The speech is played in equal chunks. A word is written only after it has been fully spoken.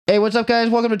Hey, what's up, guys?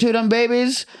 Welcome to Two Dumb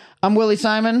Babies. I'm Willie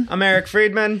Simon. I'm Eric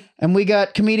Friedman. And we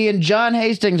got comedian John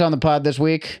Hastings on the pod this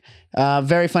week.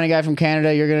 Very funny guy from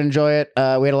Canada. You're going to enjoy it.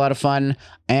 We had a lot of fun.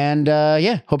 And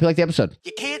yeah, hope you like the episode.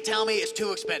 You can't tell me it's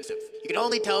too expensive. You can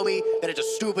only tell me that it's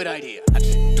a stupid idea.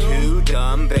 Two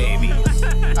Dumb Babies.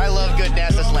 I love good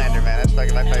NASA slander, man. That's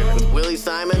fucking my favorite. With Willie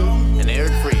Simon and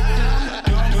Eric Friedman.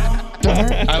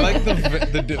 I like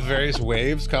the various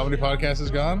waves comedy podcast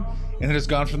has gone. And then it's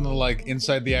gone from the like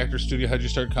inside the actor studio, how'd you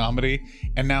start comedy?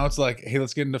 And now it's like, hey,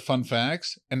 let's get into fun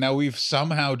facts. And now we've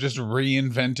somehow just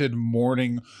reinvented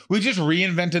morning. We just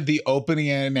reinvented the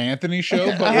Opie and Anthony show,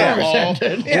 but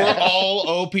we're all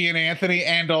Opie and Anthony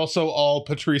and also all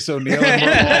Patrice O'Neill. And we're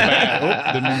all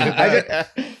bad. Didn't mean to hit that.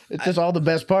 It's just all the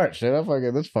best parts. Dude.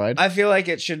 That's fine. I feel like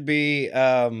it should be,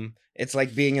 it's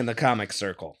like being in the comic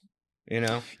circle. You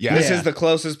know, Yeah. This is the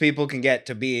closest people can get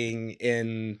to being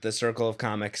in the circle of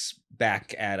comics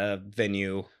back at a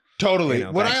venue. Totally. You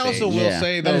know, what backstage. I also will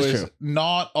say, though, that is true.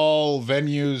 not all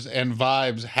venues and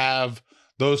vibes have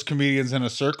those comedians in a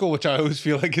circle, which I always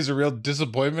feel like is a real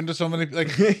disappointment to so many.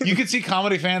 Like, you can see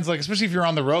comedy fans, like, especially if you're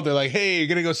on the road, they're like, hey, you're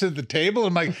going to go sit at the table?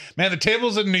 I'm like, man, the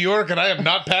table's in New York, and I have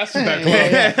not passed it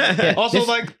that close. Also,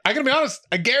 like, I got to be honest,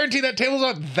 I guarantee that table's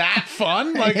not that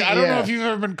fun. Like, I don't know if you've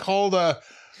ever been called a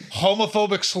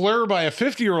homophobic slur by a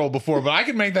 50-year-old before, but I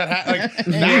can make that like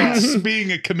that's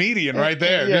being a comedian right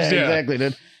there. Yeah, Just, exactly,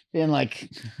 dude. Being like,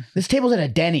 this table's at a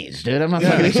Denny's, dude. I'm not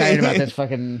fucking excited about this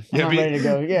fucking. I'm not ready to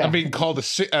go. Yeah. I'm being called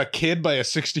a kid by a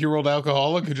 60-year-old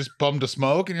alcoholic who just bummed a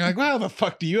smoke, and you're like, wow, the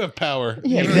fuck do you have power?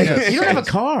 Yeah, exactly. You don't have a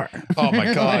car. Oh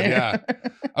my god, yeah.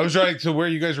 I was driving to where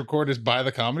you guys record is by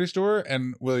the Comedy Store,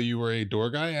 and Will, you were a door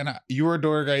guy, and you were a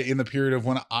door guy in the period of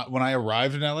when I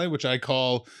arrived in LA, which I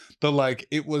call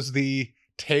it was the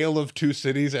Tale of Two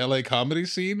Cities LA comedy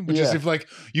scene, which is if like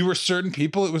you were certain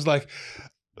people, it was like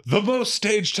the most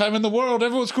stage time in the world,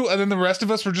 everyone's cool, and then the rest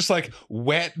of us were just like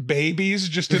wet babies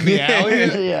just in the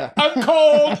alley. Yeah. I'm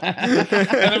cold, and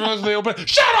everyone's in the open.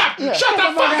 Shut up! Yeah. Shut the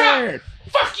fuck up! up!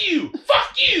 Fuck you!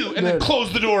 Fuck you! And then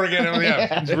close the door again.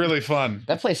 And it's really fun.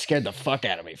 That place scared the fuck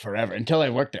out of me forever until I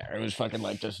worked there. It was fucking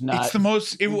like just not. It's the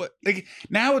most. Like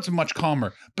now it's much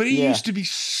calmer, but it used to be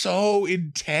so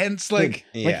intense. Like,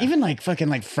 like even like fucking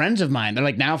like friends of mine. They're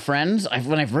like now friends.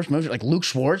 When I first moved, like Luke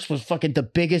Schwartz was fucking the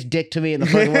biggest dick to me in the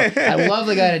fucking world. I love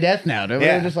the guy to death now. Dude.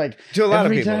 Yeah. We're just like To a lot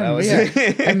of every people, time, that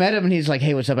was- I met him and he's like,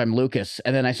 "Hey, what's up? I'm Lucas."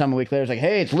 And then I saw him a week later. I was like,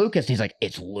 "Hey, it's Lucas." And he's like,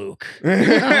 "It's Luke." I'm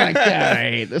like, all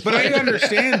right. but I understand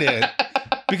it.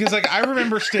 Because like I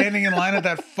remember standing in line at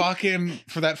that fucking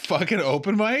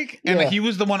open mic, and he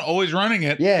was the one always running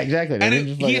it. Yeah, exactly. And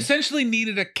He he essentially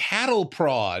needed a cattle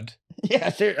prod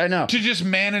yeah, I know. to just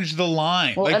manage the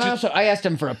line. Well, like and just, I asked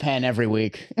him for a pen every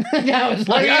week. I was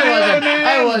like,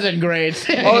 I wasn't great.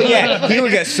 Oh yeah, he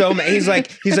would get so mad. He's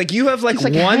like, you have like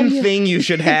one thing you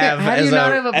should have how do you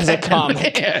not have a as a pen?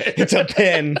 comic. It's a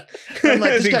pen. I'm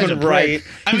like, this He guy's could a prick. write.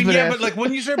 I mean, He's yeah, been but like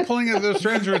when you start pulling out those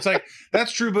trends where it's like,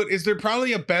 that's true, but is there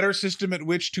probably a better system at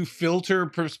which to filter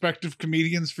prospective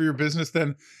comedians for your business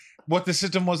than what the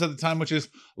system was at the time, which is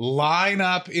line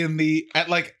up at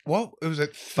like, what was it?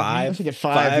 I 5, think at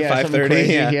 5, yeah, something 5:30,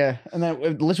 crazy, yeah. And then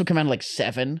the list would come out at like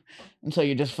 7, and so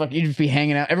you just be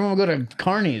hanging out. Everyone would go to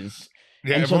Carney's,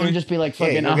 Yeah, and so everyone- there'd just be like Hey,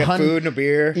 fucking you'll get 100. food and a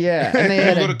beer. Yeah, and they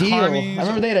had Go a to deal. Carney's. I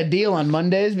remember they had a deal on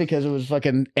Mondays because it was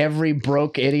fucking every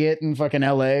broke idiot in fucking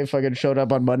LA fucking showed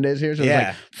up on Mondays here. So it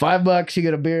was like $5, you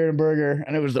get a beer and a burger,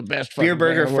 and it was the best fucking Beer,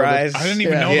 burger, thing in the world. fries. I didn't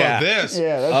even know Yeah. about this.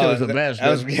 Yeah, that shit was the best. That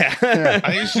was, dude. yeah.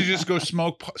 I used to just go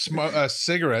smoke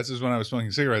cigarettes. This is when I was smoking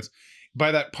cigarettes.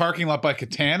 By that parking lot by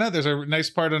Katana, there's a nice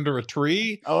part under a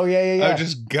tree. Oh yeah. I've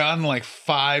just gone like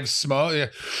 5 smoke. Yeah.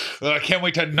 I can't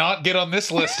wait to not get on this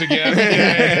list again.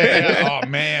 Oh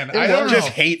man, I don't just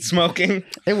know. hate smoking.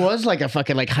 It was like a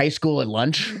fucking like high school at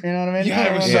lunch. You know what I mean?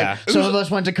 Yeah, it was Yeah. like Some of us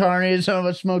went to Carney's, some of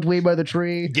us smoked weed by the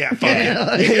tree. yeah, fuck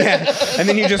it. Yeah. And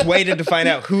then you just waited to find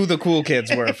out who the cool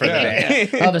kids were for the day.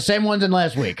 Oh, the same ones in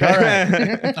last week. All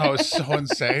right. Oh, it's so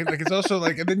insane. Like it's also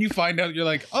like, and then you find out you're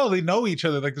like, oh, they know each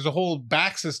other. Like there's a whole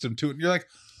back system to it. And you're like,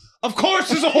 of course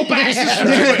there's a whole back system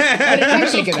to it.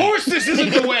 Yes, of course this isn't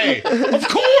the way. Of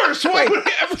course. Why would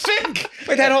I ever think?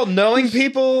 Wait, that whole knowing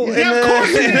people Yeah, of course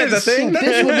it the is. thing?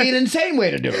 This would be an insane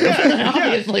way to do it.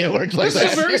 Obviously, it works like This is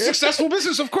a that. very successful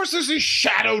business. Of course there's a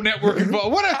shadow network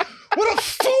involved. What a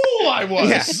fool I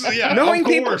was. Yeah, knowing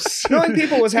of course. knowing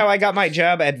people was how I got my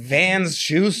job at Vans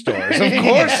shoe stores. Of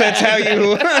course, that's how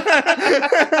you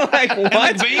like And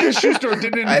what? the Vans shoe store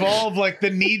didn't involve like the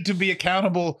need to be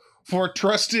accountable for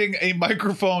trusting a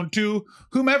microphone to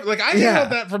whomever. Like, I think about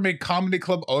that from a comedy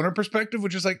club owner perspective,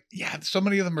 which is like, yeah, so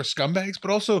many of them are scumbags,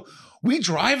 but also we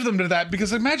drive them to that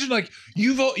because imagine like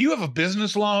you have a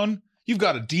business loan. You've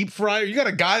got a deep fryer. You got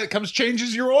a guy that comes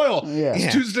changes your oil. Yeah.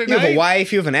 It's Tuesday night. You have a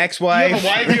wife. You have an ex-wife. You have a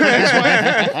wife. You have an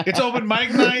ex-wife. It's open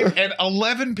mic night, and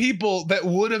 11 people that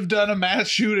would have done a mass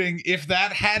shooting if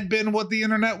that had been what the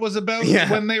internet was about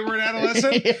when they were an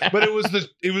adolescent. But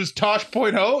it was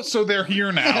Tosh.0, so they're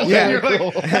here now. Yeah. And you're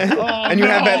like, and you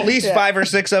have at least 5 or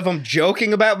 6 of them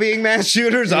joking about being mass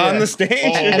shooters on the stage.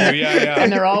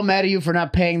 And they're all mad at you for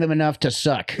not paying them enough to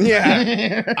suck.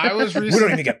 Yeah. I was we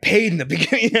don't even get paid in the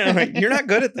beginning. Like, you're not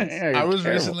good at this. I was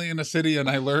recently in a city and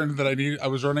I learned that I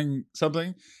was running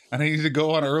something and I needed to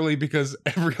go on early because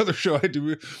every other show I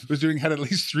was doing had at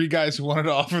least 3 guys who wanted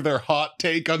to offer their hot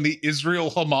take on the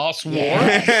Israel-Hamas war.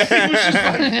 It was just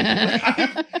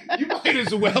like, you might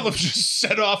as well have just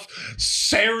set off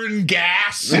sarin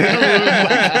gas.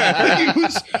 It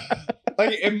was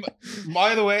like, and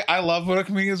by the way, I love when a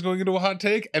comedian is going into a hot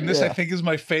take, and this I think is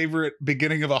my favorite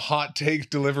beginning of a hot take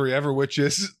delivery ever, which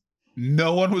is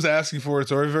no one was asking for it.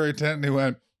 It's already very intent. And he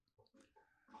went,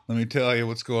 let me tell you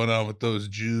what's going on with those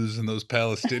Jews and those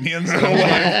Palestinians.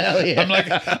 And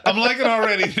I'm liking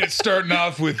already that it's starting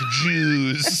off with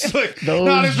Jews. Like, those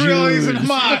not Israelis Jews. and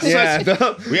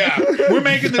Hamas. Yeah. We're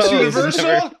making this Those universal,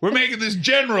 never- we're making this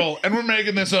general, and we're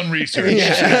making this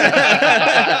unresearched.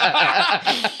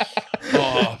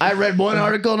 I read one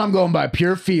article and I'm going by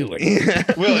pure feeling.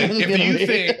 Willie, if you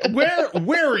think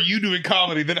where are you doing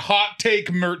comedy that hot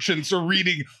take merchants are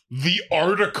reading the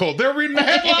article? They're reading the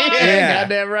headline. Yeah.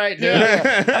 Goddamn right, dude.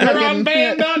 They're on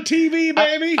band.tv,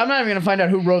 baby. I'm not even gonna find out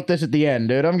who wrote this at the end,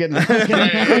 dude. I'm getting.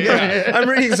 I'm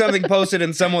reading something posted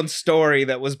in someone's story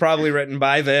that was probably written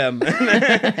by them. So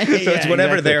it's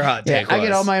whatever their hot take was. I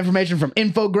get all my information from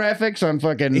infographics on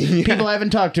fucking people I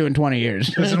haven't talked to in 20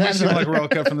 years. Listen, we seem like we're all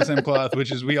cut from the same cloth,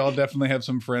 which is we all definitely have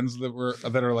some friends that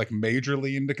are like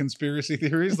majorly into conspiracy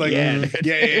theories. Like,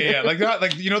 yeah.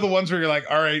 Like you know the ones where you're like,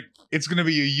 all right, it's gonna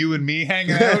be you and me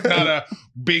hanging out, not a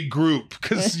big group,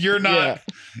 because you're not.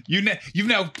 You've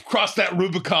now crossed that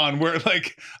Rubicon where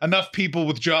like enough people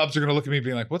with jobs are gonna look at me and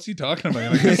be like, what's he talking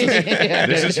about? Like,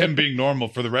 this is him being normal,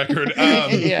 for the record.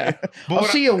 I'll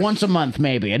see you once a month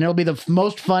maybe, and it'll be the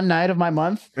most fun night of my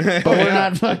month. But we're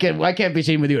not fucking. I can't be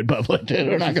seen with you in public, dude.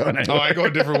 We're not going anywhere. Oh, I go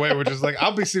a different way, which is like,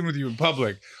 I'll be seen with you in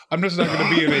public. I'm just not going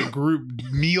to be in a group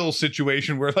meal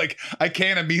situation where like I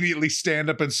can't immediately stand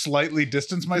up and slightly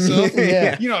distance myself.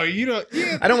 Yeah. You know.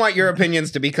 Yeah. I don't want your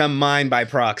opinions to become mine by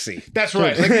proxy. That's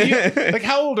right. Like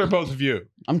how old are both of you?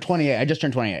 I'm 28. I just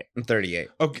turned 28. I'm 38.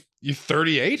 Okay, you're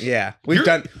 38. Yeah, we've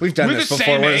done this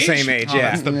before. We're the same age. Oh,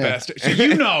 that's the best. So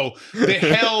you know the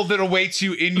hell that awaits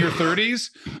you in your 30s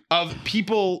of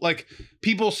people like.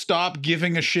 People stop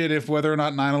giving a shit if whether or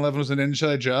not 9/11 was an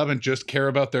inside job and just care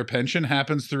about their pension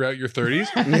happens throughout your 30s.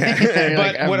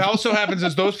 But what also happens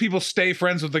is those people stay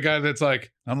friends with the guy that's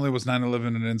like, not only was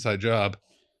 9/11 an inside job,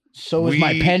 so was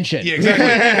my pension. Yeah,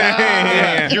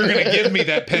 exactly. You're going to give me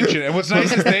that pension. And what's nice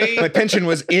is my pension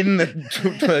was in the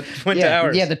Twin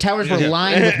Towers. Yeah, the towers were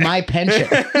lined with my pension.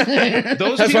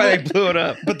 That's why they blew it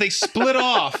up. But they split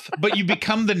off. But you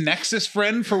become the Nexus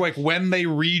friend for like when they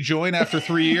rejoin after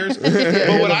 3 years.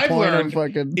 But what I've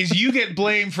learned is you get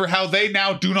blamed for how they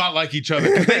now do not like each other.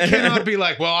 Because they cannot be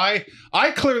like, well,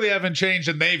 I clearly haven't changed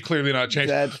and they've clearly not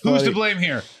changed. Who's to blame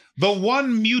here? The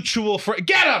one mutual friend.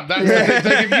 Get him! That's the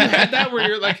thing. If you had that where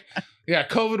you're like, yeah,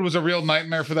 COVID was a real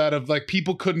nightmare for that of like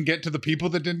people couldn't get to the people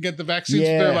that didn't get the vaccines.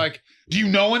 Yeah. They're like, do you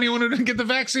know anyone who didn't get the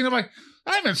vaccine? I'm like,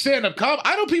 I'm in stand-up comedy.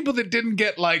 I know people that didn't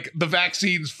get like the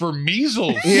vaccines for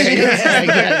measles. Yeah,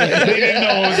 they didn't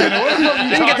know what was in it. What the fuck are you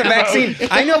Didn't get the talking vaccine.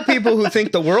 I know people who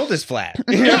think the world is flat.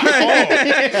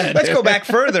 Let's go back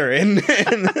further.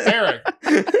 Eric,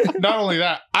 not only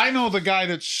that, I know the guy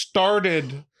that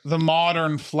started the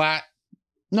modern flat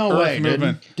Earth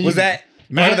movement. Was that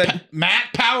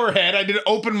Matt Powerhead? I did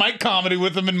open mic comedy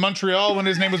with him in Montreal when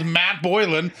his name was Matt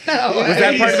Boylan. Was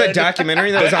that part of the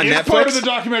documentary that was on Netflix? Part of the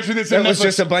documentary that's on Netflix. Was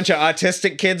just a bunch of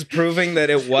autistic kids proving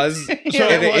that it was it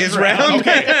is round.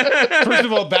 Okay. First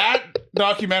of all, that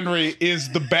documentary is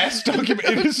the best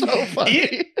documentary. It is so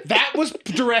funny. That was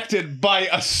directed by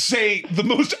a saint. The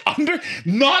most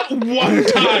not one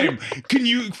time can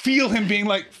you feel him being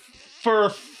like, for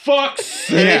fuck's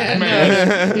sake,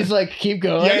 man. He's like, keep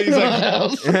going. Yeah,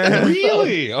 he's like,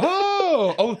 really?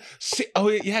 Oh,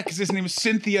 yeah, because his name is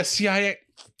Cynthia CIA.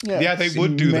 Yeah, they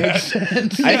would do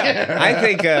that. I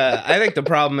think the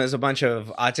problem is a bunch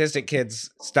of autistic kids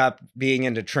stopped being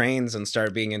into trains and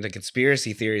started being into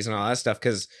conspiracy theories and all that stuff,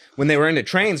 because when they were into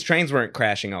trains weren't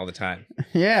crashing all the time.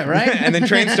 Yeah, right. And then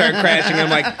trains started crashing. And I'm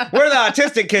like, where are the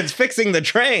autistic kids fixing the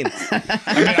trains?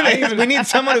 We need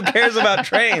someone who cares about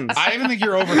trains. I even think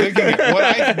you're overthinking it. What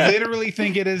I literally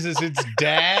think it is it's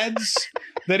dads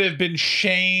that have been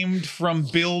shamed from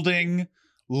building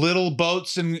little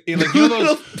boats and like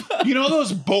you know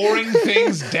those boring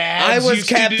things dads I was used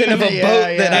captain to do? of a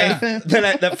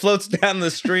boat that floats down the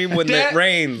stream when it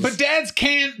rains. But dads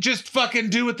can't just fucking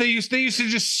do what they used. They used to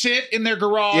just sit in their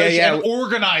garage and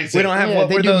organize it. We don't have what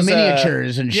they were do those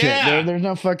miniatures and shit. Yeah. There's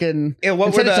no fucking. Yeah, what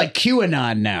instead were it's like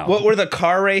QAnon now. What were the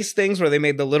car race things where they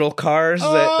made the little cars?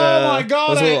 Oh my God,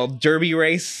 was a little derby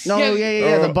race. No,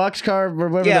 yeah, the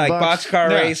boxcar. Yeah, like boxcar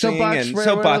racing and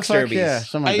soapbox derbies. Yeah,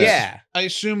 something like that. I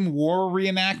assume war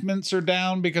reenactments are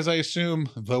down because I assume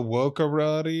the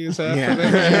woke-a-rotty is after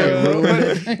them.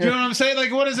 You know what I'm saying?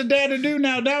 Like, what is a dad to do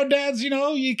now? Now, dads,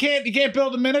 you can't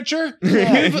build a miniature.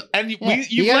 Yeah. And you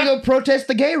gotta go protest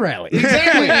the gay rally.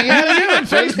 Exactly. You gotta do it.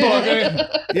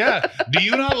 Facebook. Yeah. Do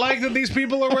you not like that these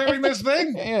people are wearing this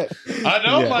thing? Yeah. I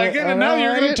don't like it, and now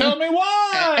you're gonna tell me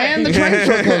why. And the train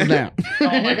truck goes down.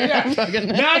 Oh my God.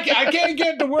 Now I can't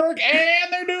get to work,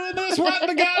 and they're doing this. What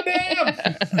the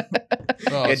goddamn?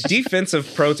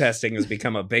 Defensive protesting has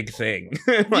become a big thing.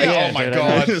 Oh my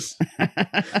God.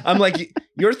 I'm like,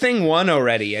 your thing won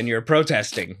already and you're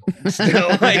protesting. Still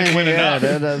like winning up.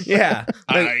 Yeah.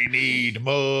 I need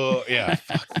more. Yeah,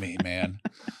 fuck me, man.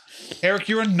 Eric,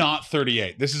 you're not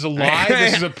 38. This is a lie.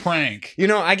 This is a prank.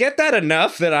 I get that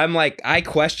enough that I'm like, I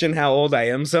question how old I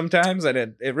am sometimes, and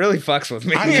it really fucks with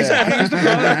me. Like,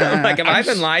 have I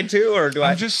been lied to, or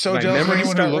I'm just so jealous of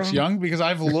anyone who looks young, because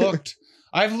I've looked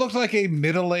like a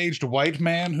middle-aged white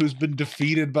man who's been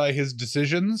defeated by his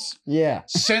decisions. Yeah.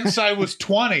 Since I was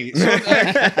 20. So,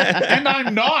 and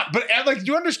I'm not. But do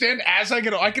you understand? As I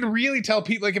get older, I can really tell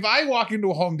people. Like, if I walk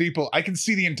into a Home Depot, I can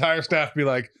see the entire staff be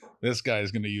like, this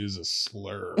guy's going to use a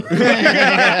slur.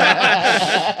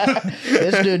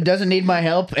 This dude doesn't need my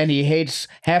help, and he hates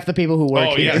half the people who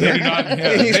work here. They do not.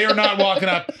 They are not walking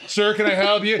up. Sir, can I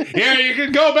help you? Yeah, you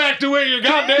can go back to where you're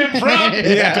goddamn from.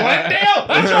 Glendale.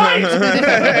 That's right.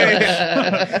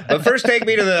 But first, take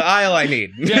me to the aisle I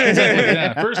need. Yeah, exactly.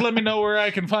 Yeah. First, let me know where I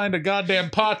can find a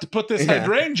goddamn pot to put this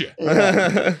hydrangea.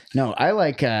 No,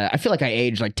 I feel like I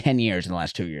aged like 10 years in the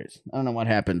last 2 years. I don't know what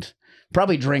happened.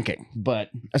 Probably drinking, but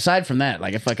aside from that,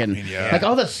 like if I can, like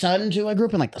all the sun too. I grew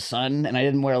up in like the sun, and I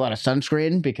didn't wear a lot of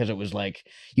sunscreen because it was like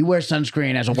you wear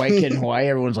sunscreen as a white kid in Hawaii.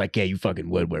 Everyone's like, yeah, you fucking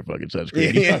would wear fucking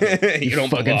sunscreen. You don't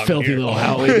fucking filthy here. Little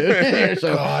Howie. Dude.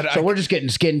 So we're just getting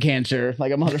skin cancer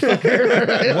like a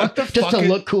motherfucker. What the just fuck to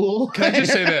look cool. Can I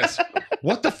just say this?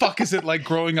 What the fuck is it like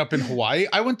growing up in Hawaii?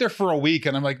 I went there for a week,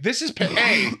 and I'm like, this is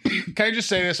hey. Can I just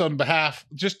say this on behalf?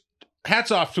 Just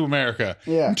hats off to America.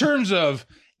 Yeah. In terms of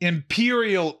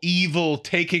imperial evil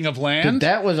taking of land. Dude,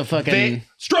 that was a fucking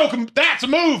stroke them. That's a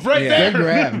move right there. Good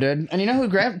grab, dude. And you know who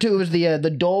grabbed too? It was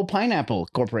the Dole Pineapple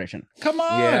Corporation. Come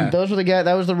on. Yeah. Those were the guy.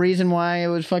 That was the reason why it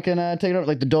was fucking taken over.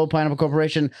 Like the Dole Pineapple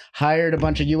Corporation hired a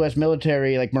bunch of U.S.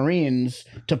 military, like Marines,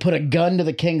 to put a gun to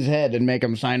the king's head and make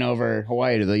him sign over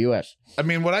Hawaii to the U.S. I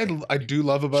mean, what I do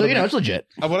love about it's legit.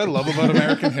 What I love about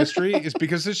American history is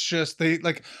because it's just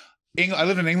I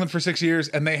lived in England for 6 years,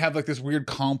 and they have like this weird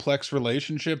complex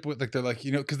relationship with they're like,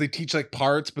 because they teach like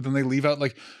parts, but then they leave out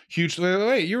like huge.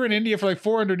 Wait, you were in India for like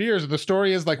 400 years, and the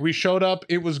story is like we showed up,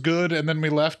 it was good, and then we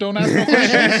left. Don't ask no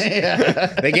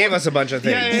questions. They gave us a bunch of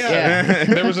things. Yeah.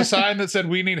 There was a sign that said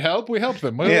we need help. We helped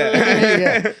them.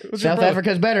 South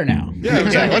Africa's better now. Yeah,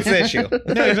 exactly. What's the issue?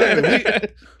 Yeah,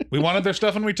 exactly. We wanted their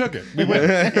stuff and we took it. We went.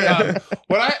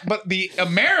 But the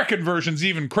American version's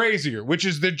even crazier, which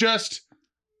is they're just.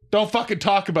 Don't fucking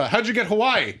talk about it. How'd you get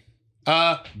Hawaii?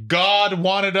 God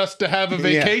wanted us to have a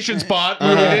vacation spot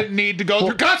where we didn't need to go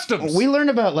through customs. We learned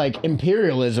about like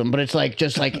imperialism, but it's like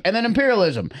just like, and then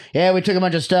imperialism. Yeah, we took a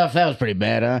bunch of stuff. That was pretty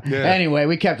bad, huh? Yeah. Anyway,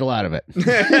 we kept a lot of it.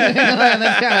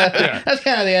 That's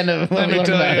kind of the end of what Let me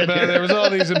tell you about it. There was all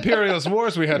these imperialist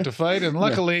wars we had to fight, and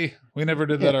luckily we never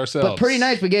did that ourselves. But pretty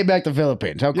nice. We gave back the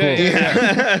Philippines. How cool.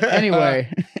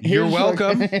 Anyway, you're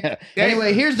welcome.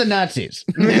 Anyway, here's the Nazis.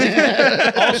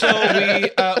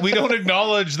 Also, we don't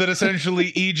acknowledge that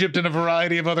essentially Egypt and a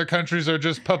variety of other countries are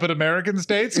just puppet American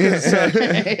states, because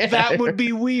that would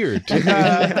be weird.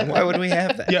 Why would we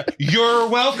have that? Yeah, you're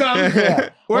welcome.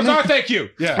 Where's our thank you?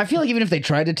 Yeah. I feel like even if they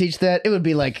tried to teach that, it would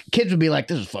be like kids would be like,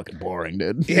 "This is fucking boring,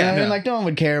 dude." You know what I mean? Like no one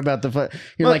would care about the.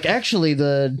 You're like, actually,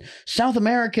 the South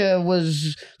America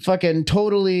was fucking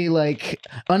totally like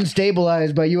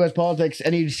unstabilized by U.S. politics,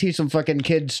 and you see some fucking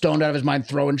kid stoned out of his mind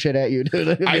throwing shit at you, dude.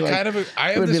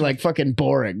 It would be like fucking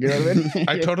boring. You know what I mean?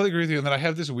 I totally agree with you. And that I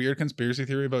have this weird conspiracy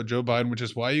theory about Joe Biden, which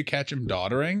is why you catch him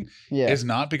doddering. Is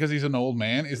not because he's an old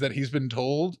man, is that he's been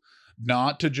told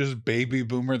not to just baby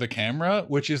boomer the camera,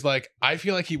 which is like, I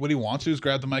feel like what he wants to do is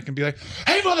grab the mic and be like,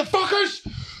 hey motherfuckers,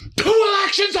 2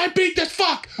 elections, I beat this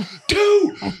fuck.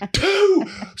 2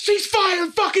 ceasefire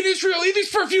in fucking Israel, at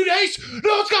least for a few days.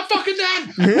 No, it's got fucking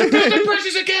done. We're building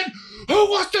bridges again.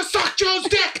 Who wants to suck Joe's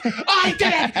dick? I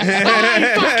did it.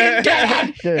 I fucking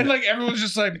did it. And like everyone's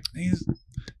just like, he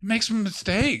makes some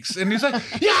mistakes, and he's like,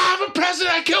 "Yeah, I'm a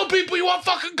president. I kill people. You want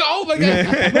fucking go?" Like,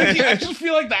 I just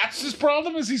feel like that's his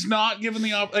problem is he's not given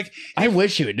the like. I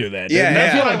wish he would do that. Dude. Yeah,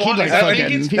 That's what I want.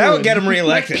 That would get him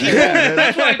reelected.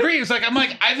 That's what I agree. It's like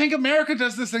I think America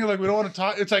does this thing like we don't want to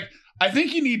talk. It's like I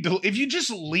think you need to if you just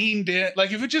leaned in,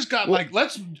 like if it just got like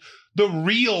let's. The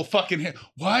real fucking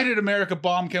why did America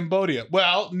bomb Cambodia?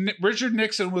 Well, Richard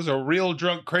Nixon was a real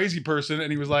drunk crazy person,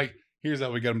 and he was like, here's how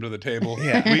we get him to the table. We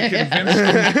convinced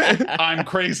them I'm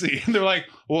crazy. And they're like,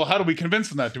 well, how do we convince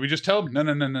them that? Do we just tell them?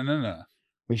 No.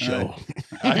 We show.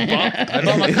 I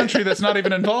bomb a country that's not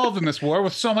even involved in this war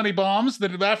with so many bombs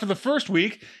that after the first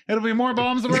week, it'll be more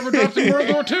bombs than were ever dropped in World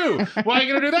War II. Why are you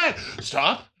going to do that?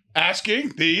 Stop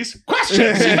asking these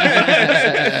questions.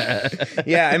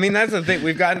 Yeah, I mean, that's the thing.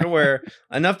 We've gotten to where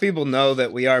enough people know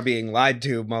that we are being lied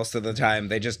to most of the time.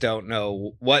 They just don't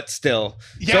know what still.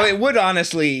 Yeah. So it would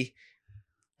honestly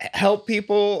help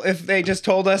people if they just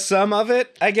told us some of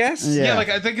it, I guess. Yeah, like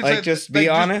I think it's like just be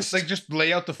honest. Just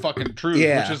lay out the fucking truth,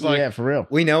 which is like for real.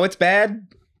 We know it's bad.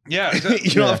 Yeah,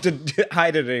 you don't have to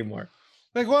hide it anymore.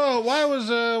 Like, well, why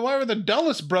were the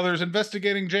Dulles brothers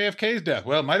investigating JFK's death?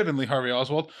 Well, it might have been Lee Harvey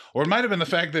Oswald, or it might have been the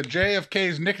fact that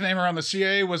JFK's nickname around the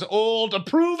CIA was Old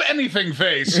Approve Anything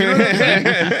Face. You know what I'm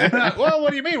saying? Well, what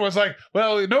do you mean? It was like,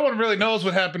 well, no one really knows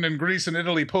what happened in Greece and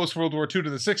Italy post World War II to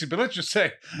the 60s, but let's just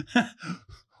say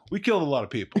we killed a lot of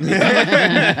people.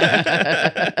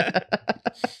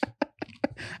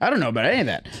 I don't know about any of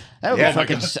that. That would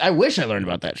fucking. I wish I learned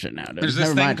about that shit now. Dude. There's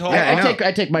this thing called.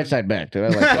 I take my side back, dude. I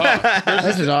like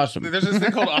this is awesome. There's this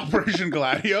thing called Operation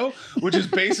Gladio, which is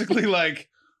basically like,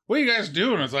 what are you guys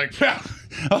doing? It's like, well,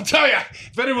 I'll tell you,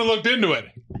 if anyone looked into it,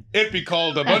 it'd be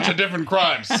called a bunch of different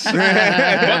crimes. But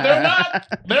they're not.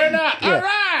 They're not. All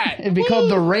right. It'd be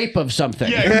called the rape of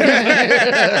something.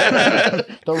 Yeah.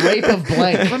 The rape of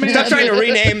blank. Stop trying to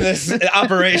rename this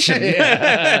operation.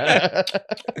 Let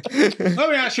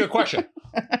me ask you a question.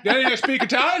 Do you speak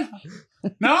Italian?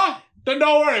 No? Then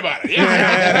don't worry about it.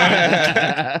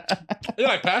 Yeah. You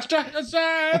like pasta?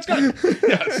 That's good.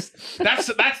 Yes.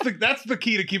 That's the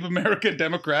key to keep America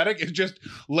democratic is just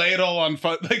lay it all on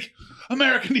fun. Like,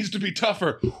 America needs to be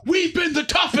tougher. We've been the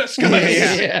toughest, guys.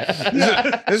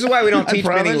 This is why we don't teach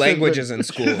many languages in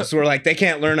school. So we're like, they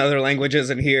can't learn other languages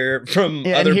and hear from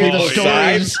other people's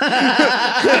sides.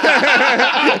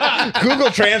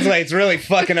 Google Translate's really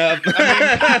fucking up.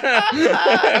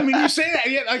 I mean, you say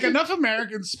that, yet like enough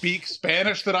Americans speak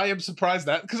Spanish that I am surprised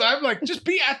that because I'm like, just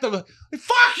be at the like,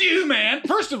 fuck you, man.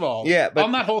 First of all, but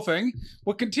on that whole thing,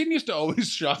 what continues to always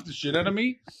shock the shit out of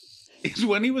me is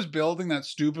when he was building that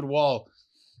stupid wall.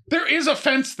 There is a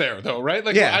fence there, though, right?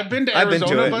 Like, I've been to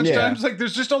Arizona a bunch of times. Like,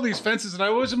 there's just all these fences, and I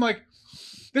always am like,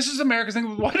 this is America's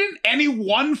thing. Why didn't any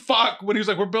one fuck when he was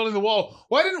like, we're building the wall?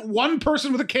 Why didn't one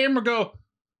person with a camera go,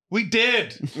 we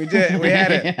did. We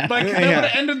had it. Like, that would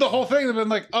have ended the whole thing. They've been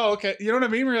like, oh, okay. You know what I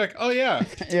mean? We're like, oh, yeah.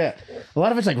 Yeah. A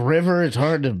lot of it's like river. It's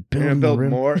hard to build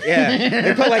more. Yeah.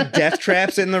 They put like death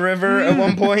traps in the river at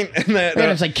one point. And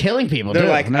it's like killing people. They're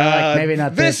like, maybe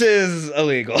not this. Is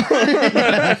illegal.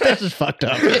 This is fucked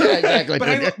up. Yeah, exactly.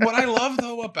 But what I love,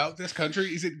 though, about this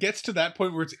country is it gets to that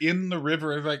point where it's in the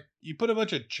river. And like, you put a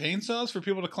bunch of chainsaws for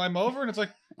people to climb over. And it's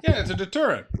like, yeah, it's a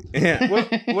deterrent. Yeah.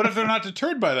 What if they're not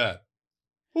deterred by that?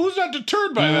 Who's not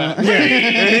deterred by that?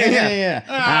 Yeah.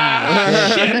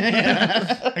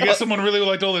 Shit. I guess someone really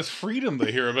liked all this freedom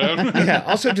they hear about. Yeah.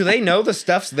 Also, do they know the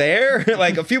stuff's there?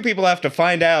 Like, a few people have to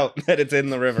find out that it's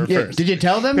in the river first. Did you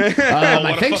tell them?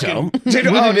 I think so.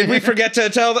 Did we forget to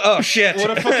tell them? Oh, shit.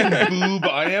 What a fucking boob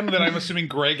I am that I'm assuming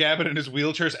Greg Abbott in his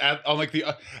wheelchair's on like the...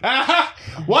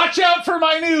 watch out for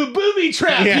my new booby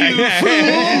trap, you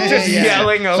fool! Just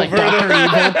yelling over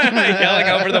yelling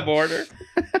over the border.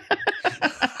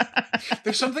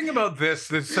 There's something about this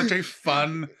that's such a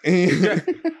fun.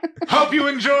 Hope you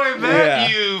enjoy that,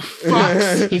 you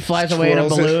fucks. He flies away in a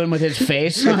balloon with his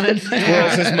face on it.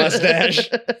 Twirls his mustache.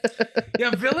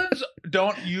 Yeah, villains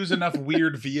don't use enough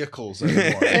weird vehicles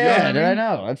anymore. Yeah, dude, I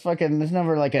know. It's fucking. There's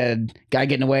never like a guy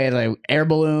getting away with an air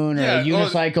balloon or a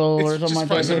unicycle or something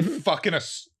like that. Fucking a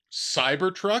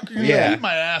cyber truck. Yeah. Eat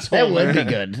my asshole. That would be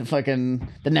good. Fucking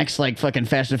the next like fucking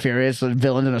Fast and Furious with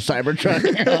villain in a cyber truck.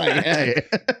 You're like, hey.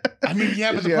 I mean,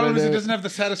 yeah, but the problem is it doesn't have the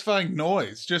satisfying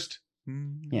noise. Just.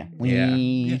 Yeah. But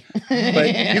you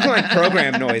can like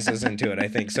program noises into it, I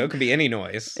think. So it could be any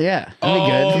noise. Yeah. That'd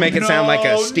be good. Make it sound like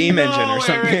a steam engine or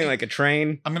something, Eric. like a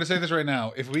train. I'm going to say this right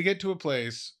now. If we get to a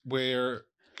place where.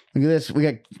 Look at this. We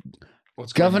got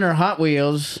What's Governor Hot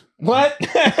Wheels. What?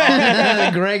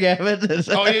 Greg Evans.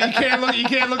 Oh yeah, you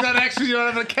can't look that extra. You don't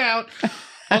have an account.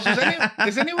 Also,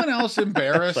 is anyone else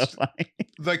embarrassed? So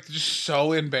like, just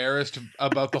so embarrassed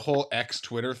about the whole X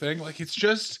Twitter thing? Like, it's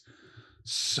just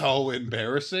so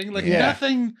embarrassing. Like,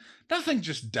 nothing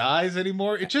just dies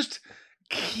anymore. It just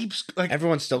keeps like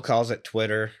Everyone still calls it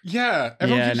Twitter. Yeah,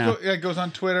 everyone goes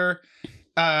on Twitter.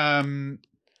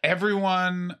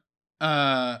 Everyone.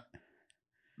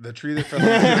 The tree that fell.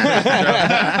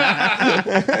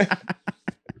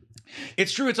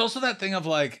 It's true. It's also that thing of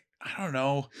like, I don't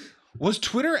know. Was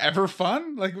Twitter ever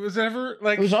fun? Like, was it ever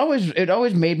like? It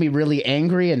always made me really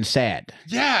angry and sad.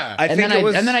 Yeah, I think it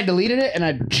was. And then I deleted it, and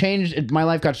I changed it. My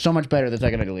life got so much better the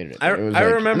second I deleted it. I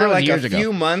remember like a few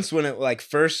ago. months when it like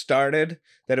first started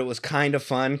that it was kind of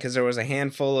fun because there was a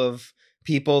handful of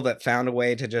people that found a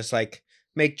way to just like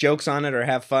make jokes on it or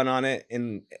have fun on it,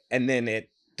 and then it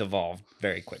devolved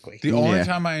very quickly. The only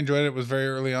time I enjoyed it was very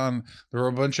early on. There were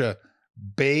a bunch of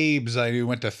babes I knew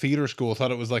went to theater school,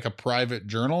 thought it was like a private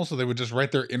journal, so they would just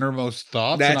write their innermost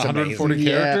thoughts in 140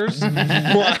 amazing. characters.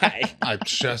 Why?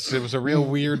 It was a real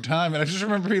weird time, and I just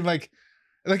remember being like,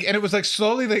 and it was like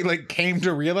slowly they like came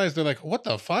to realize they're like, what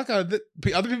the fuck? Other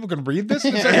people can read this?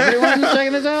 It's like, Everyone's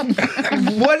checking this out.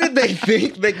 What did they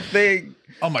think? They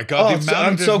oh my god!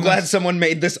 I'm so glad someone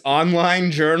made this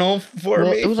online journal for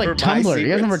me. It was like Tumblr. You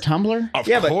guys remember Tumblr? Of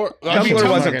Yeah, but course. Tumblr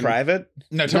wasn't private.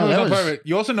 No, Tumblr was not private.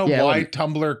 You also know Yeah, why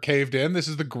Tumblr caved in. This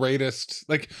is the greatest.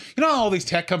 Like, you know, how all these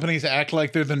tech companies act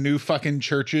like they're the new fucking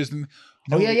churches and.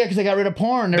 Oh yeah, because they got rid of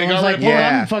porn. Everyone's got like, rid of porn.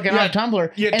 I'm fucking off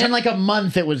Tumblr. Yeah, and in like a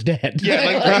month, it was dead. Yeah,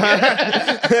 Like,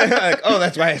 oh,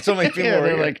 that's why so many people were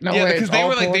they're here. like, no yeah, way. because it's they all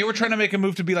were like porn. they were trying to make a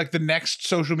move to be like the next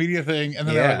social media thing, and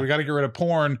then they're Yeah. like, we got to get rid of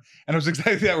porn, and it was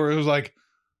exactly that where it was like,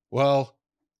 well,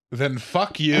 then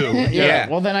fuck you. Yeah.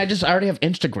 Well, then I already have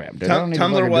Instagram. Dude. I don't need to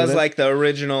Tumblr fucking do was this. like the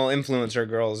original influencer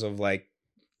girls of like.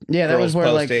 Yeah, that was girls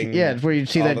where like posting it's where you'd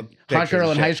see all that the hot pictures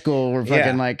girl and in high shit. school were fucking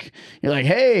Yeah. like you're like,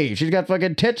 hey, she's got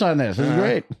fucking tits on this. This is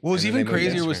great. What was And even then they moved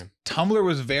to crazier was Instagram. Tumblr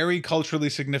was very culturally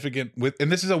significant with,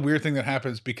 and this is a weird thing that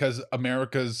happens because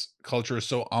America's culture is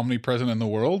so omnipresent in the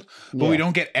world, but we Yeah.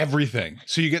 don't get everything.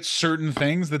 So you get certain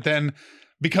things that then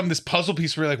become this puzzle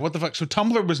piece where you're like, what the fuck? So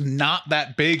Tumblr was not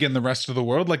that big in the rest of the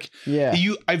world. Like, Yeah.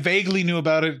 I vaguely knew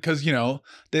about it because, you know,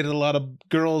 they did a lot of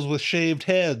girls with shaved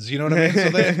heads. You know what I mean?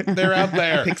 So they're out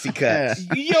there. Pixie cuts.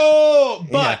 Yo,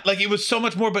 but like it was so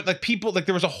much more. But like people, like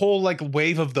there was a whole like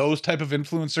wave of those type of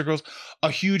influencer girls.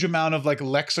 A huge amount of like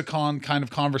lexicon kind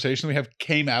of conversation we have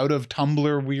came out of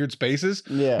Tumblr weird spaces.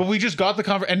 Yeah. But we just got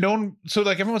the and no one. So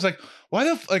like everyone's like, why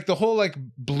the whole like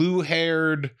blue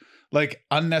haired, like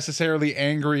unnecessarily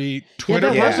angry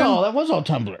Twitter that person? was all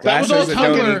Tumblr. That was all Glasses that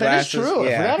don't Tumblr. need That is glasses. true. I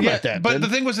Yeah. forgot Yeah, about that. but dude. the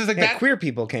thing was, is like Yeah, that. queer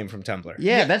people came from Tumblr.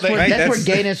 Yeah, that's like- where right, that's where that's-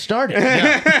 gayness started.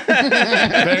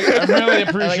 I really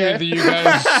appreciate that you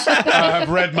guys have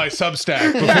read my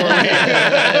Substack before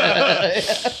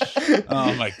we.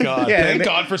 Oh my god! Yeah, Thank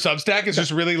God for Substack. It's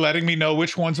just really letting me know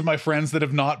which ones of my friends that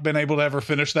have not been able to ever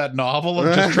finish that novel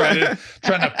of just trying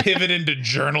to pivot into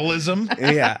journalism.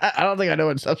 Yeah. I don't think I know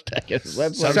what Substack is.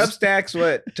 Substack's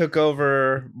what took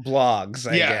over blogs,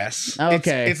 I Yeah. guess.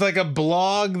 Okay. It's like a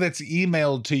blog that's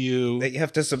emailed to you. That you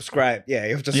have to subscribe. Yeah,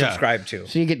 you have to Yeah. subscribe to.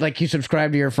 So you get like you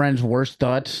subscribe to your friend's worst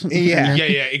thoughts. Yeah.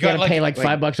 Yeah, You gotta pay like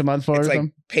 $5 a month for It's it. or like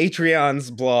something?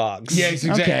 Patreon's blogs. Yeah, it's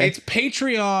exactly. Okay. It's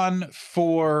Patreon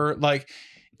for like.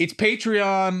 It's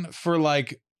Patreon for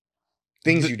like.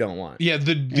 Things you don't want. Yeah,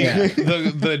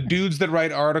 the dudes that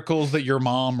write articles that your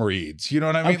mom reads. You know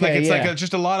what I mean? Okay, like it's yeah. like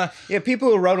just a lot of Yeah, people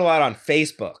who wrote a lot on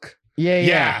Facebook.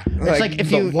 Yeah. It's like if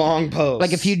the you long posts.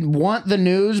 like if you want the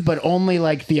news, but only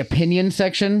like the opinion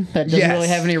section that doesn't Yes. really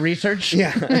have any research.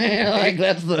 Yeah. like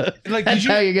that's the Like, that's did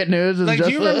you- how you get news. Is like. just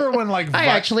Do you remember when like I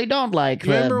actually don't like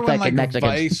you remember the when fucking like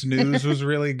Mexicans. Vice News was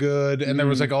really good, and there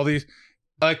was like all these.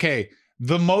 Okay,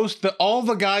 all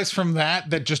the guys from that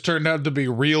just turned out to be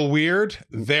real weird,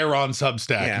 they're on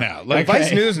Substack now. Like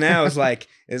Vice News now is like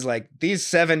these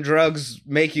 7 drugs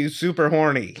make you super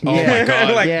horny. Oh my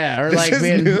god. Like, yeah, or like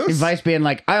Vice being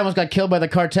like, I almost got killed by the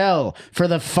cartel for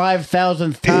the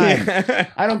 5,000th time.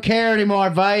 I don't care anymore,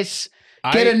 Vice.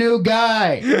 Get a new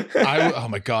guy. Oh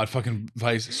my god, fucking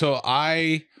Vice. So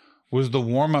I was the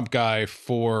warm-up guy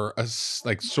for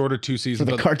sort of 2 seasons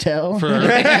for the cartel for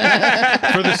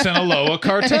the Sinaloa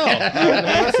cartel.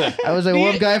 I was a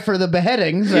warm guy for the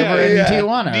beheadings over in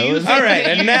Tijuana. All right,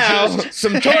 and now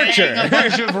some torture. A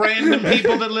bunch of random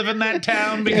people that live in that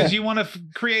town because you want to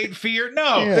create fear.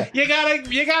 No, you gotta rev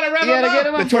them up. Get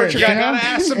them up the torture first, guy. You gotta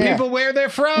ask some people where they're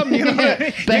from. You know what I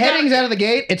mean? Beheadings out of the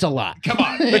gate, it's a lot. Come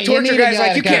on. The torture guy's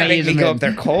like, you can't make me go up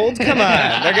there cold. Come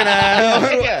on, they're gonna.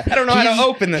 I don't know how to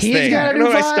open this thing. He's got to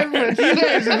do 5. You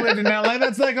guys have lived in LA.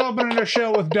 That's like opening a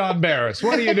show with Don Barris.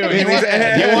 What are you doing? You want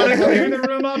to clear the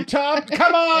room up top?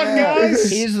 Come on, guys.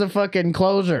 He's the fucking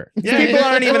closer. Yeah, people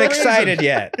aren't even excited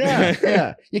yet.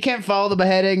 Yeah. You can't follow the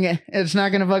beheading. It's not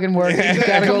going to fucking work. You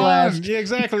got to go last. Yeah,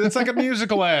 exactly. That's like a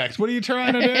musical act. What are you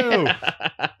trying to do?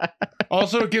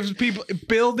 Also, it gives people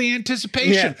build the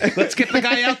anticipation. Yeah. Let's get the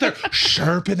guy out there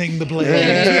sharpening the blade.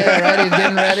 Right. He's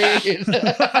getting ready.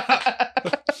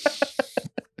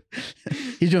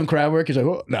 He's doing crowd work. He's like,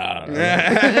 oh, nah.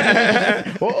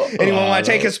 Anyone want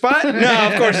to take his spot? No,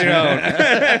 of course you don't.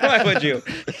 Why would you?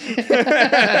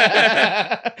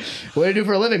 What do you do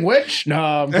for a living? Witch? No,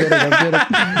 I'm kidding.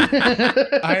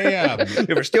 You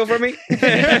ever steal from me?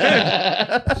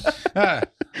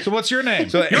 So what's your name?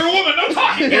 So, you're a woman. No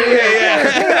talking.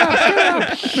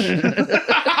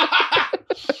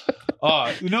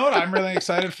 You know what I'm really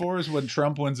excited for is when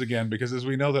Trump wins again, because as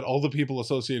we know that all the people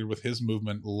associated with his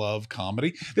movement love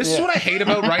comedy. This is what I hate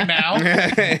about right now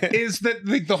is that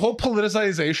the whole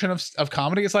politicization of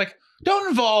comedy is like, don't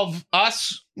involve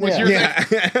us with your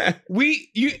thing.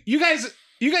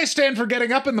 You guys stand for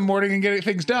getting up in the morning and getting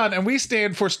things done, and we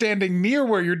stand for standing near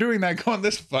where you're doing that, going,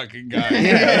 this fucking guy.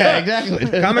 Yeah,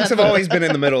 exactly. Comics have always been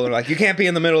in the middle. They're like, you can't be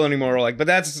in the middle anymore. Like, but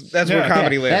that's where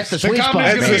comedy lives. That's the sweet spot.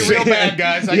 Comedy's gonna be real bad,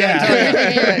 guys. I gotta tell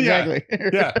you. Exactly.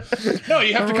 Yeah. No,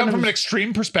 you have to come from an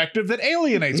extreme perspective that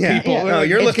alienates people. Yeah. No,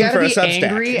 you're looking for a Substack.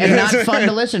 Angry and not fun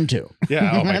to listen to.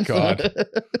 Yeah. Oh my god.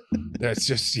 That's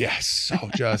just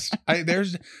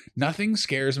there's nothing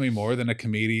scares me more than a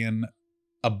comedian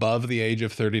above the age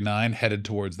of 39 headed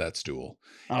towards that stool.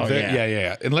 Oh,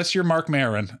 yeah. Unless you're Mark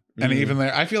Maron. And even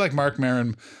there, I feel like Mark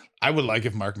Maron, I would like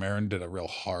if Mark Maron did a real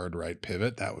hard right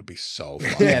pivot. That would be so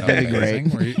fun. Yeah, that'd be great.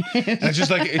 And it's just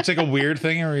like, it's like a weird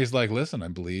thing where he's like, listen, I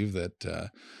believe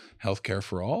that healthcare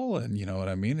for all. And you know what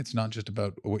I mean? It's not just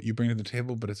about what you bring to the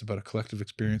table, but it's about a collective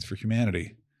experience for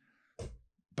humanity.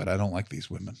 But I don't like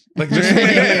these women. Like, just,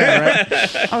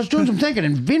 right? I was doing some thinking,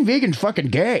 and being vegan's fucking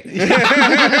gay. That's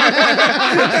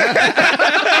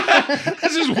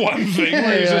just one thing.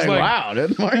 Where he's just like, wow,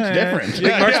 Mark's different. I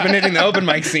think Mark's been hitting the open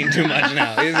mic scene too much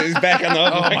now. He's back on the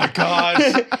open mic. Oh my god!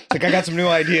 Like, I got some new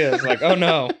ideas. Like, oh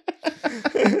no.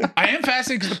 I am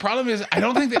fascinated because the problem is I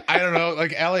don't know.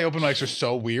 Like, LA open mics are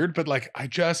so weird, but like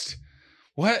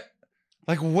what?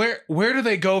 Like, where do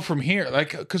they go from here?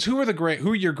 Like, because who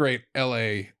are your great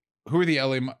LA? Who are the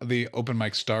open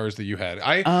mic stars that you had?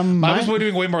 I was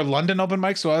doing way more London open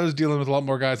mics, so I was dealing with a lot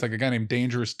more guys, like a guy named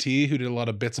Dangerous T, who did a lot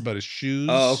of bits about his shoes.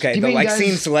 Oh, okay. The like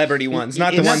scene celebrity ones,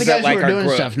 not the ones that like are doing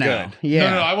stuff now. Good.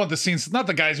 Yeah. No, I want the scenes, not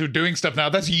the guys who are doing stuff now.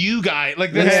 That's you guy.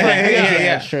 Like, that's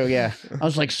that's true. Yeah, I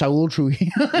was like Saul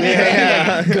Trujillo.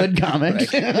 Good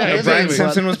comics. Right. Brian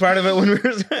Simpson was part of it when we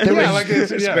were.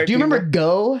 Do you remember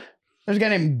Go? There's a guy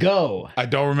named Go. I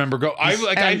don't remember Go.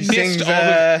 I missed all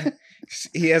the.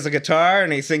 He has a guitar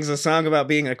and he sings a song about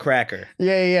being a cracker.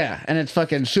 Yeah. And it's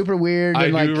fucking super weird.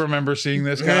 I do remember seeing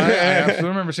this guy. I absolutely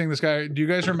remember seeing this guy. Do you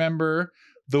guys remember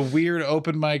the weird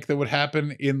open mic that would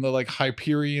happen in the like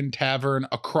Hyperion Tavern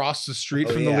across the street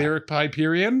from the Lyric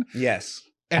Hyperion? Yes.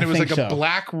 And it was like a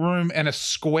black room and a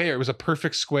square. It was a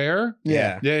perfect square.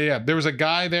 Yeah. There was a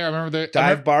guy there. I remember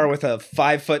dive bar with a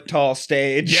 5-foot tall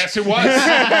stage. Yes, it was.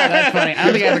 That's funny. I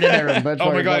don't think I ever did that room. But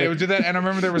oh my god, it would do that. And I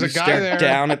remember there was a guy there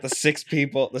down at the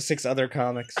 6 other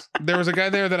comics. There was a guy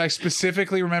there that I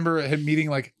specifically remember meeting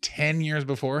like 10 years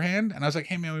beforehand. And I was like,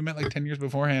 hey man, we met like 10 years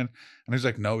beforehand. And he was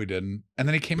like, no, we didn't. And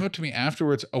then he came up to me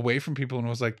afterwards away from people and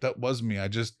was like, that was me. I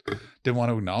just didn't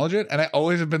want to acknowledge it. And I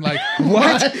always have been like,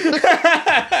 what?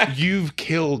 You've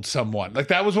killed someone. Like,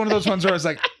 that was one of those ones where I was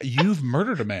like, you've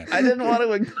murdered a man. I didn't want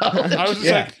to acknowledge. I was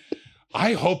just like,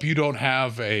 I hope you don't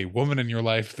have a woman in your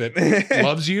life that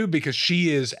loves you because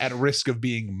she is at risk of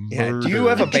being murdered. Do you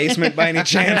have a basement by any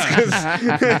chance? 'Cause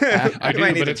I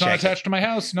do, but it's not attached to my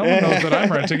house. No one knows that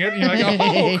I'm renting it. And you're like,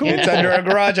 oh, cool. It's under a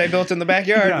garage I built in the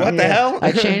backyard. What the hell?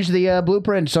 I changed the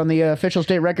blueprints on the official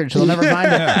state record, so they'll never find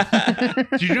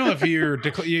it. Do you know if you're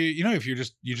if you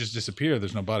just disappear,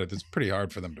 there's no body. It's pretty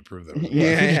hard for them to prove that. If you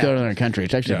just go to another country,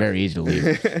 it's actually very easy to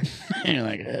leave. And you're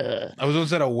like, ugh. I was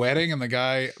once at a wedding, and the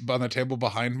guy on the table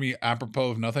behind me,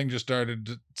 apropos of nothing, just started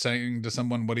saying to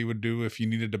someone what he would do if you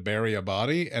needed to bury a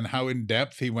body, and how in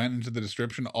depth he went into the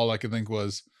description. All I could think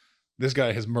was, this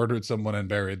guy has murdered someone and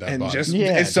buried that body. Just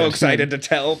is so excited to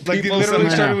tell people. Like, it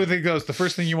literally started with, he goes, the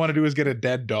first thing you want to do is get a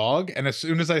dead dog. And as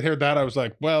soon as I heard that, I was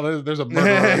like, well, there's a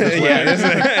murderer on this way.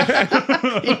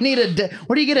 You need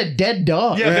where do you get a dead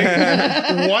dog?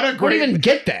 Yeah, what a great... Where do you even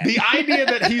get that? The idea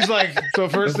that he's like, so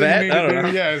first thing you need to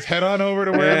do, is head on over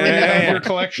to wherever you have your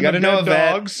collection of dead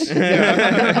dogs.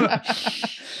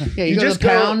 Yeah, you go to the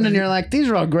pound and you're like, these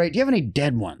are all great. Do you have any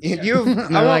dead ones? I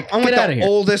want the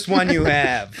oldest one you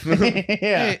have.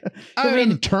 Yeah. Do you have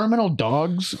any terminal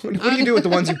dogs? What do you do with the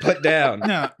ones you put down?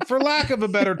 Yeah, for lack of a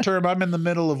better term, I'm in the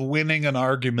middle of winning an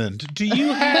argument. Do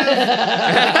you have...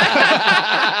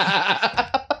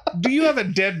 Do you have a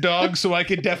dead dog so I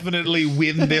could definitely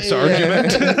win this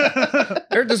argument? I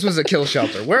heard this was a kill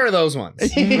shelter. Where are those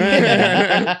ones? You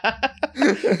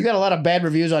got a lot of bad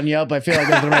reviews on Yelp. I feel like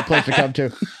it's the right place to come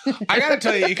to. I gotta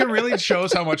tell you, it can really show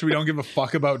us how much we don't give a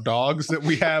fuck about dogs that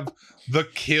we have the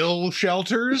kill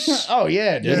shelters. Oh,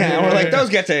 yeah. Dude. Yeah, we're like, those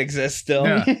get to exist still.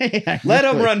 Yeah. Let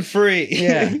them run free.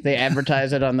 Yeah, they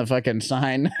advertise it on the fucking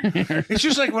sign. It's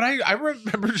just like when I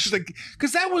remember just like,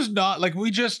 because that was not like,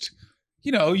 we just...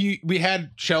 we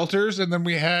had shelters, and then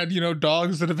we had,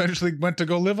 dogs that eventually went to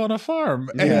go live on a farm.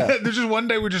 And there's just one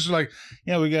day we're just like,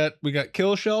 we got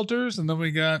kill shelters, and then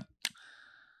we got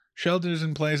shelters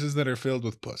in places that are filled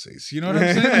with pussies. You know what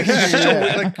I'm saying? Like, it's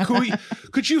just like,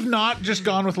 could you have not just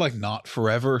gone with like not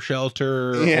forever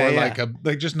shelter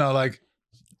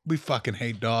we fucking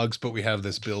hate dogs, but we have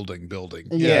this building.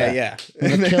 Yeah. We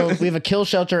have a kill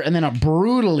shelter and then a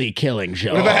brutally killing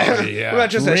shelter. What about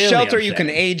just a shelter you can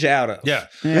age out of? Yeah.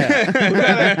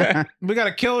 We got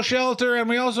a kill shelter, and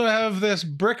we also have this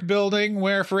brick building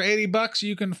where for $80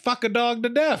 you can fuck a dog to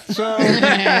death. So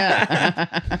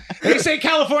they say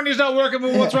California's not working,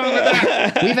 but what's wrong with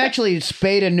that? We've actually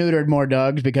spayed and neutered more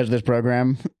dogs because of this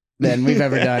program than we've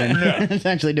ever done. And it's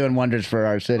actually doing wonders for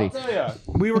our city. I'll tell you,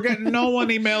 we were getting no one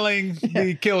emailing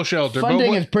the kill shelter.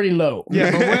 Funding is pretty low.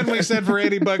 Yeah, but when we said for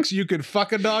 $80 you could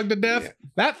fuck a dog to death,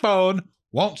 that phone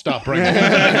won't stop ringing. It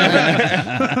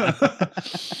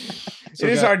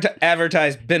is hard to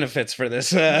advertise benefits for this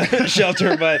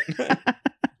shelter, but...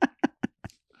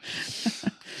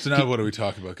 So now what do we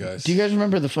talk about, guys? Do you guys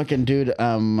remember the fucking dude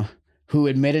who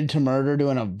admitted to murder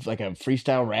doing a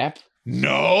freestyle rap?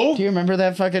 No. Do you remember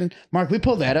that fucking Mark? We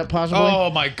pulled that up possibly. Oh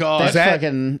my god. That's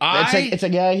fucking. It's a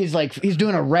guy. He's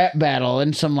doing a rap battle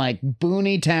in some like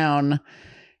boony town,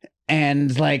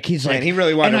 and like he's like, he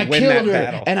really wanted to win that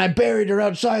battle. And I buried her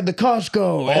outside the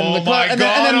Costco. Oh my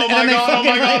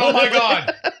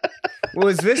god.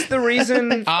 Was this the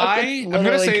reason? I'm going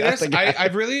to say this.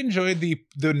 I've really enjoyed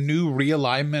the new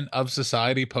realignment of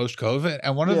society post-COVID.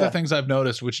 And one of the things I've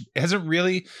noticed, which hasn't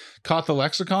really caught the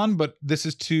lexicon, but this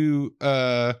is to...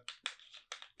 God.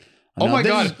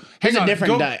 He's a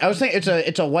different guy. I was thinking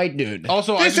it's a white dude.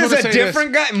 Also, this is a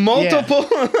different guy? Multiple?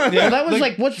 Yeah. Well, that was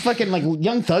like what's fucking like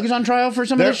Young Thug's on trial for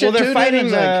some of this shit they're too?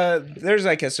 Fighting, there's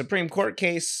like a Supreme Court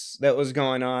case that was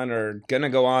going on or going to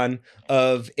go on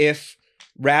of if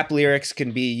rap lyrics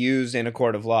can be used in a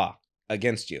court of law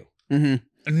against you.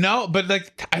 Mm-hmm. No, but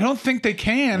like I don't think they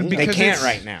can because they can't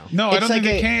right now. No, I don't think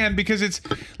they can because it's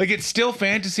still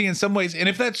fantasy in some ways. And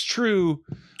if that's true,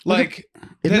 like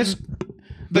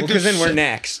because then we're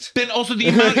next. Then also the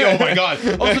amount. Oh my god!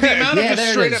 Also the amount of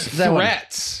just straight up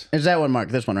threats. Is that one, Mark?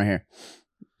 This one right here.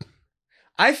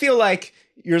 I feel like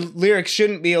your lyrics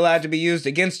shouldn't be allowed to be used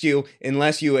against you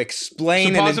unless you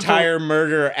explain an entire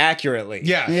murder accurately.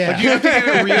 Yeah. Like you have to get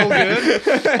it real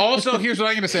good. Also, here's what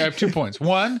I'm going to say. I have 2 points.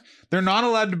 One, they're not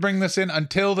allowed to bring this in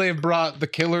until they've brought the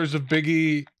killers of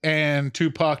Biggie and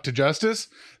Tupac to justice.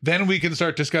 Then we can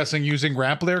start discussing using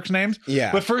rap lyrics names.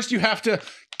 Yeah. But first you have to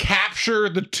capture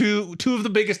the two of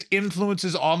the biggest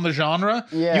influences on the genre.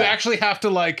 Yeah. You actually have to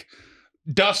like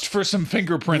dust for some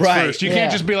fingerprints first. You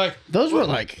can't just be like, those were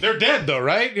like they're dead though,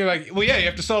 right? You're like, well, yeah, you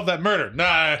have to solve that murder.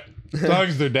 Nah, As long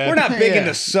as they're dead. We're not big Yeah.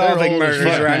 into solving They're old as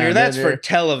murders fuck around now, here. That's dude. for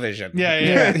television.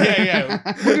 Yeah.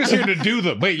 We're just here to do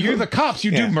them. Wait, you're the cops.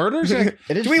 You Yeah. do murders? Yeah.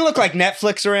 It is Do we look like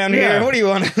Netflix around Yeah. here? What do you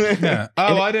want? Yeah.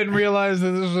 Oh, I didn't realize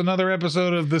that this was another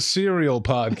episode of the Serial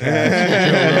Podcast.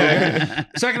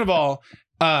 Second of all,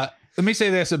 let me say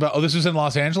this about, this was in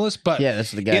Los Angeles, but Yeah, this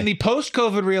is the guy. in the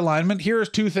post-COVID realignment, here's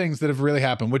two things that have really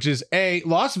happened, which is A,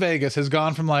 Las Vegas has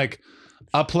gone from like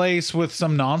a place with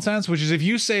some nonsense, which is if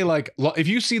you say like, if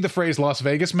you see the phrase Las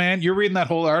Vegas man, you're reading that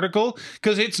whole article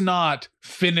because it's not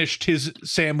finished his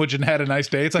sandwich and had a nice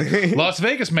day. It's like Las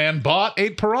Vegas man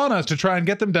ate piranhas to try and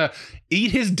get them to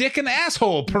eat his dick and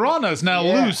asshole. Piranhas now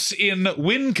loose in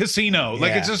Wynn Casino.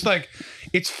 Like, it's just like,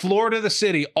 it's Florida, the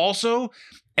city. Also,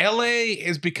 LA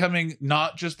is becoming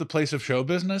not just the place of show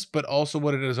business, but also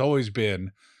what it has always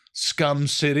been. Scum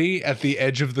City at the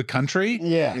edge of the country.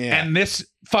 Yeah. And this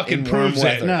fucking In proves warm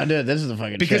it. weather. No, dude, this is the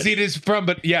fucking Because shit. it is from,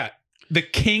 but yeah, the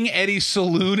King Eddie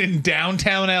Saloon in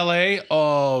downtown LA.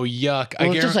 Oh, yuck.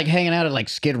 Well, it's just like hanging out at like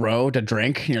Skid Row to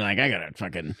drink. You're like, I gotta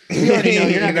fucking. You already know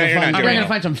you're not gonna You're find. not I'm doing gonna it.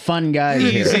 find some fun guys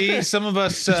here. easy. Some of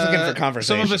us, looking for some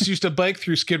conversation. of us used to bike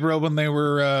through Skid Row when they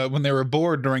were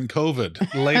bored during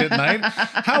COVID, late at night.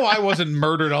 How I wasn't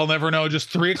murdered, I'll never know. Just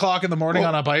 3 o'clock in the morning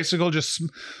on a bicycle, just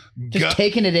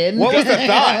Taking it in. What was the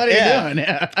thought? What are Yeah. you doing?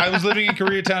 Yeah. I was living in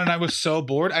Koreatown and I was so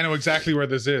bored. I know exactly where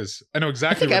this is. I know I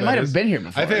exactly think where I that might is. have been here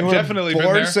before. I think You I've were definitely been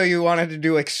bored, there. so you wanted to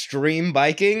do extreme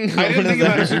biking? I didn't think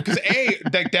about it because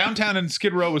like downtown in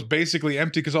Skid Row was basically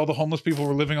empty because all the homeless people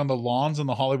were living on the lawns in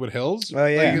the Hollywood Hills. Oh,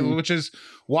 yeah. Like, which is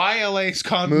why LA's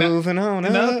Moving on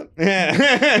No. up. Yeah.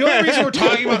 The only reason we're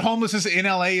talking about homelessness in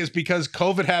LA is because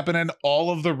COVID happened and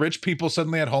all of the rich people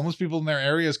suddenly had homeless people in their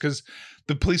areas because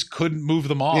the police couldn't move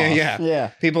them off. Yeah. Yeah.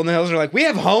 People in the hills are like, we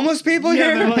have homeless people Yeah,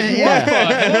 here? they're like, Yeah. what the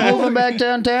We're hell? moving back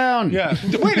downtown. Yeah.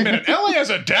 Wait a minute. LA has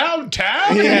a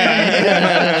downtown?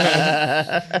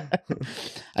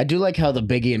 I do like how the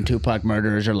Biggie and Tupac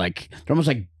murderers are like they're almost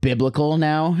like biblical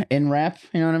now in rap.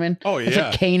 You know what I mean? Oh, It's yeah.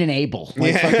 like Cain and Abel.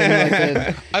 Like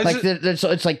Yeah.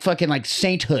 it's like fucking like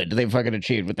sainthood they fucking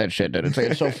achieved with that shit, dude. It's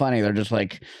like it's so funny. They're just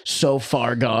like so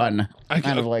far gone.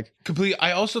 Kind of like Complete.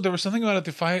 I also there was something about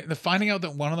it. The finding out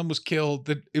that one of them was killed.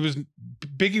 That it was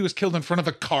Biggie was killed in front of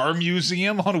a car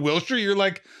museum on Wilshire. You're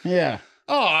like, yeah.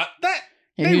 oh, that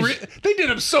Yeah, they did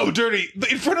him so dirty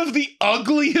in front of the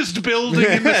ugliest building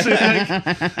in the city.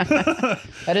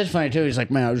 Like, That is funny too. He's like,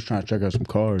 man, I was just trying to check out some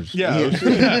cars. yeah,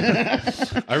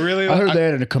 I really. I heard they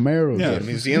had a Camaro. Yeah. dude.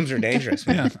 Museums are dangerous,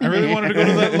 man. Yeah, I really wanted to go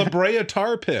to the La Brea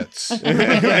tar pits.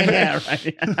 Yeah,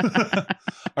 right.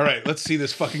 All right, let's see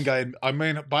this fucking guy. I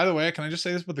mean, by the way, can I just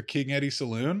say this about the King Eddie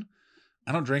Saloon?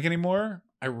 I don't drink anymore.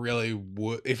 I really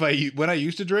would. When I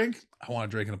used to drink, I want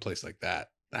to drink in a place like that.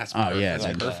 That's Oh, yeah, That's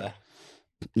dude. perfect.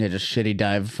 Yeah, just shitty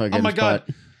dive fucking Oh my spot.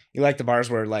 God. You like the bars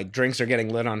where like drinks are getting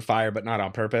lit on fire, but not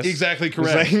on purpose? Exactly It's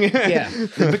correct. like- Yeah.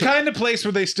 The kind of place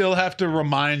where they still have to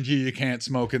remind you can't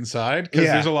smoke inside because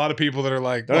Yeah. there's a lot of people that are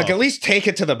like, They're like, "Well, at least take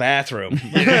it to the bathroom.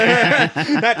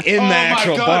 Not in oh the my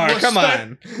actual God, bar. was Come that-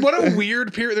 on. What a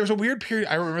weird period. There was a weird period.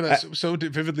 I remember that so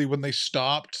vividly when they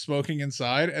stopped smoking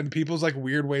inside and people's like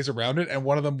weird ways around it. And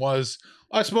one of them was,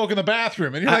 I smoke in the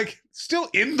bathroom. And you're like, still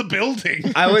in the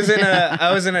building. I was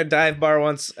in a dive bar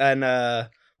once, and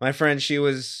my friend, she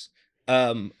was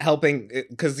helping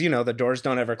because the doors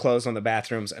don't ever close on the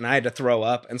bathrooms, and I had to throw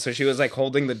up, and so she was like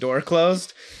holding the door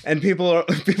closed, and people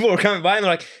were coming by, and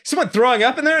they're like, someone throwing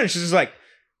up in there, and she's just like,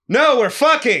 no, we're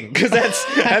fucking, because that's,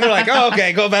 and they're like, oh,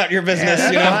 okay, go about your business,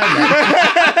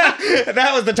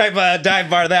 That was the type of dive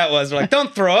bar that was. They're like,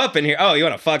 don't throw up in here. Oh, you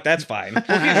want to fuck? That's fine. You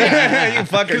can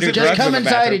fuck or do drugs Just come in the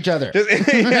inside bathroom. each other.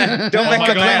 Don't Oh make my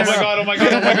the God, mess. oh my God, oh my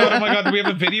God, oh my God, oh my God. Do we have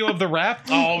a video of the rap?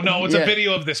 Oh no, it's Yeah. a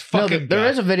video of this No, fucking there guy.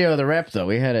 is a video of the rap though.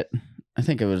 We had it. I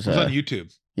think it was. It was on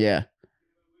YouTube. Yeah.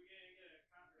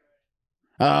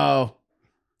 Oh.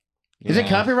 Is it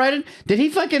copyrighted? Did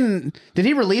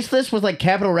he release this with like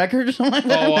Capitol Records or something like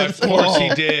that? Oh, of course he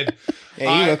did.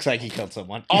 Yeah, he looks like he killed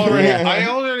someone. Already,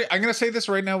 Yeah. I'm gonna say this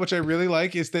right now, which I really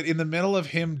like, is that in the middle of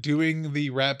him doing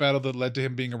the rap battle that led to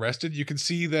him being arrested, you can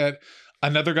see that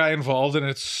another guy involved, and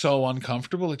it's so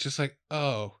uncomfortable. It's just like,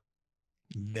 oh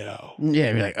no,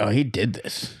 Yeah, be like, oh, he did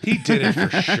this. he did it for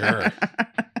sure.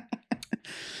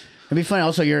 It'd be funny.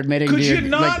 Also, you're admitting. Could to you your,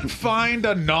 not like, find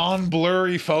a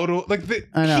non-blurry photo? Like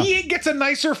I know. he gets a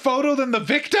nicer photo than the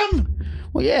victim.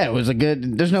 well, yeah, it was a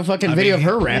good. There's no fucking video of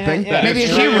her rapping. yeah, Maybe if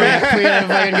that's she true. rapped, we have a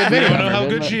fucking good You video. don't know of her, how dude,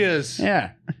 good but- she is.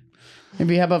 Yeah.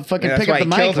 Maybe how about fucking Yeah, pick that's up the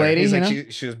why he mic, killed her. lady? He's You like, know?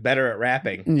 she was better at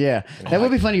rapping. Yeah, that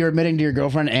would be funny. You're admitting to your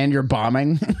girlfriend and you're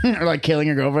bombing, or like killing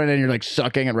your girlfriend, and you're like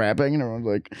sucking and rapping, and everyone's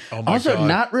like, Oh my also God.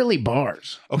 not really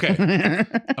bars. Okay.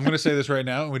 I'm going to say this right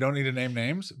now, and we don't need to name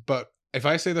names, but if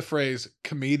I say the phrase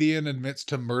comedian admits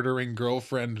to murdering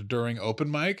girlfriend during open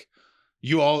mic,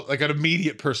 you all like an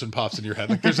immediate person pops in your head.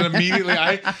 Like there's an immediately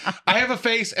I have a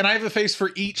face, and I have a face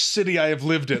for each city I have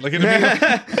lived in. Like an immediate,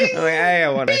 I'm like, I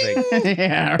got one, I think.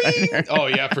 Yeah, right. oh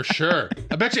yeah, for sure.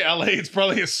 I bet you LA it's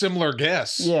probably a similar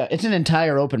guess. Yeah, it's an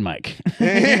entire open mic.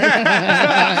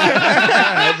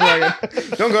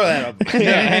 Don't go that up.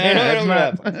 Yeah, Don't go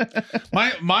that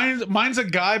up. Mine's a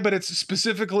guy, but it's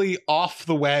specifically off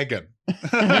the wagon.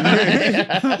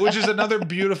 Which is another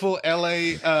beautiful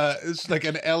LA it's like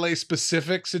an LA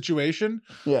specific situation,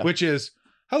 Yeah. which is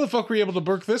how the fuck were you able to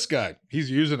burk this guy? He's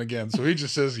using again, so he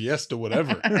just says yes to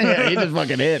whatever. Yeah, he just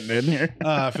fucking hit, dude.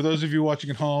 For those of you watching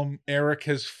at home, Eric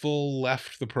has full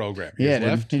left the program. He Yeah, has dude.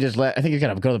 left. He just left. I think he's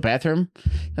got to go to the bathroom.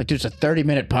 Like, dude, it's a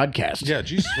 30-minute podcast. Yeah,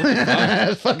 Jesus, what the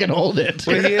fuck? Fucking hold it.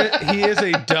 But he is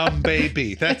a dumb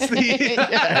baby. That's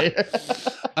the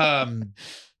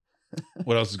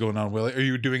what else is going on, Willie? Are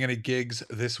you doing any gigs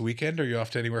this weekend? Are you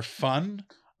off to anywhere fun?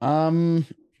 No,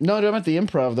 dude, I'm at the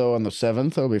Improv though on the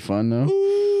 7th. That'll be fun though.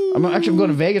 I'm going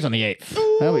to Vegas on the 8th.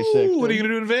 That'll be sick. What are you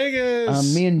gonna do in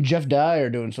Vegas? Me and Jeff Dye are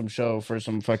doing some show for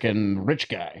some fucking rich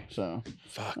guy. So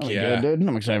Fuck that'll be yeah. good, dude.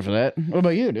 I'm excited for that. What about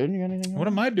you, dude? You got anything? What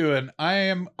am I doing?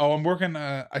 I'm working.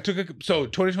 I took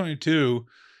 2022.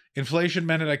 Inflation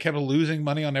meant that I kept losing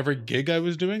money on every gig I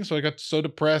was doing. So I got so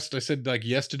depressed. I said like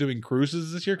yes to doing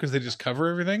cruises this year because they just cover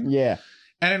everything. Yeah.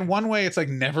 And in one way, it's like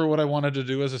never what I wanted to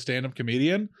do as a stand-up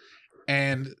comedian.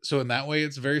 And so in that way,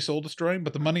 it's very soul destroying,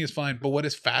 but the money is fine. But what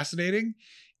is fascinating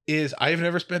is I have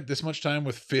never spent this much time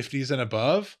with 50s and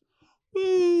above.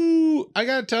 Ooh, I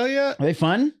gotta tell you, Are they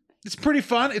fun? it's pretty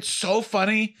fun. It's so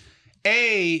funny.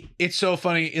 It's so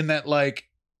funny in that like,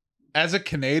 as a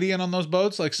Canadian on those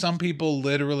boats, like some people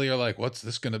literally are like, what's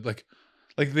this gonna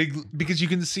like they, because you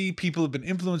can see people have been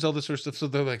influenced, all this sort of stuff. So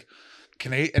they're like,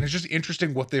 Canadian, and it's just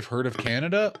interesting what they've heard of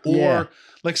Canada, or Yeah.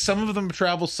 like some of them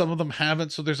travel, some of them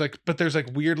haven't. So there's like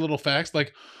weird little facts.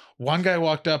 Like one guy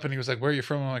walked up and he was like, where are you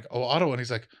from? I'm like, oh, Ottawa. And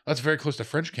he's like, that's very close to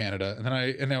French Canada. And then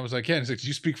I was like, yeah. And he's like, do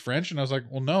you speak French? And I was like,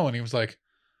 well, no. And he was like,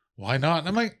 why not? And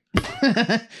I'm like,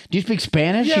 Do you speak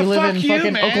Spanish? yeah, you live fuck in you,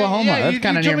 fucking man. Oklahoma. Yeah, That's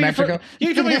kind of you near told me you're Mexico.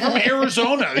 you told me you're from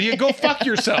Arizona. You go fuck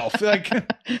yourself. Like,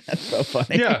 That's so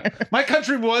funny. yeah, my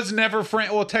country was never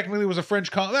French. Well, technically, it was a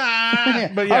French colony.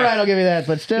 But yeah, All right, I'll give you that.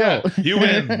 But still, yeah, you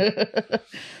win.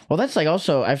 Well, that's like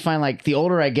also, I find like the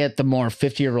older I get, the more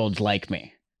 50-year-olds like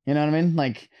me. You know what I mean?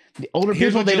 Like the older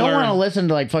Here's people, what they you don't want learn. to listen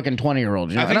to like fucking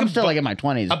 20-year-olds. You know? I And think I'm still like in my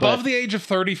 20s. Above the age of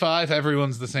 35,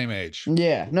 everyone's the same age.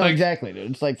 Yeah, no, like- exactly,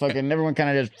 dude. It's like fucking everyone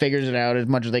kind of just figures it out as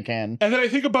much as they can. And then I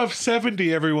think above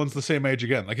 70, everyone's the same age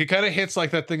again. Like it kind of hits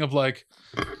like that thing of like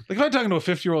if I'm talking to a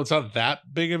 50-year-old, it's not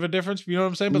that big of a difference. You know what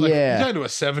I'm saying? But like Yeah. you're talking to a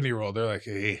 70-year-old, they're like,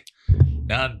 hey,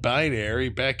 non-binary.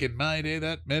 Back in my day,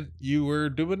 that meant you were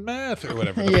doing math or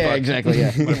whatever. the Yeah, fuck. exactly,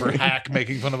 yeah. Whatever hack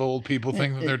making fun of old people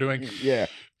thing that they're doing. Yeah,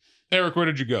 Eric, where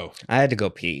did you go? I had to go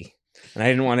pee. And I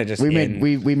didn't want to just we end.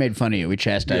 made made fun of you. We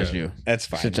chastised Yeah. you. That's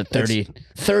fine. So it's a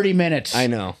 30 minutes. I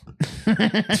know.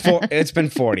 It's been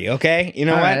 40, okay? You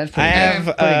know All what? right, that's pretty I good.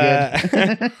 have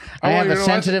Pretty good. I have you a know what?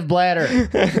 sensitive bladder.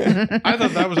 I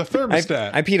thought that was a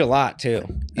thermostat. I peed a lot too. You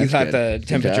That's thought good. the Good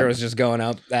temperature job. was just going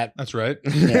up that That's right.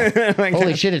 Yeah. like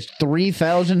Holy shit, it's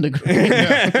 3,000 degrees.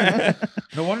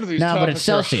 No wonder these No, but topics it's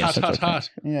Celsius. are That's hot.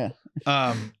 okay.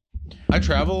 Yeah. I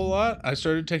travel a lot. I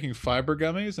started taking fiber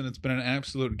gummies, and it's been an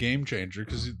absolute game changer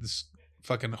because this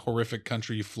fucking horrific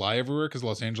country, you fly everywhere because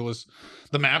Los Angeles,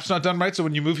 the map's not done right. So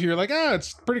when you move here, you're like,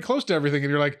 it's pretty close to everything. And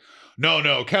you're like,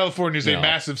 no, California's a No.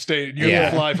 massive state. And you have Yeah.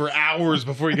 to fly for hours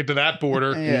before you get to that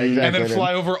border. Yeah, exactly. And then dude.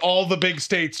 fly over all the big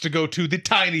states to go to the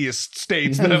tiniest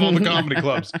states that have all the comedy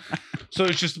clubs. So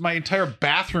it's just my entire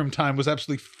bathroom time was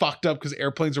absolutely fucked up because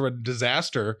airplanes are a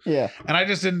disaster. Yeah. And I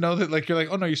just didn't know that, like, you're like,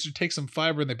 oh no, you should take some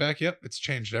fiber and they back you up. It's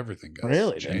changed everything, guys.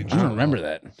 Really? It's dude? changed I it don't all. remember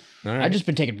that. All right. I've just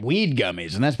been taking weed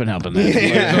gummies, and that's been helping. That.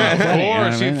 Yeah. Funny, you know Or what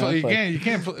I see, mean? you It's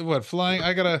like- can't, what, flying?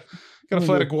 I gotta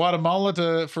fly to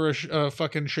Guatemala for a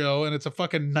fucking show, and it's a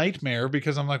fucking nightmare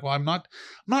because I'm like, well, I'm not.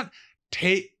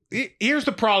 Here's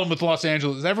the problem with Los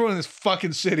Angeles: everyone in this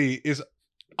fucking city is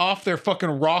off their fucking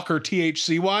rocker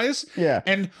THC wise, Yeah.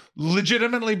 and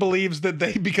legitimately believes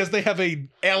that because they have a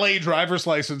LA driver's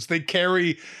license, they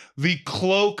carry the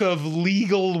cloak of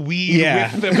legal weed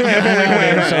Yeah. with them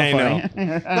everywhere. So I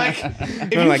funny. Like,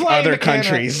 if Or you like fly other into Canada,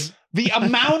 countries. the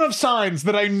amount of signs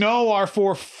that I know are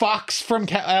for fucks from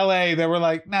LA that were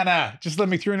like, nah, just let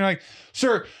me through. And you're like,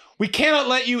 sir, we cannot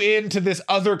let you into this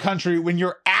other country when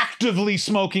you're actively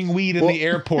smoking weed in the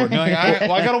airport. And you're like,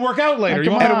 I got to work out later. You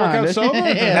want me to work out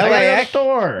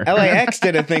sober? LAX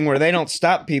did a thing where they don't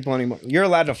stop people anymore. You're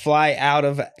allowed to fly out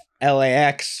of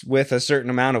LAX with a certain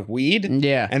amount of weed.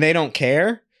 Yeah. And they don't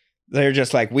care. They're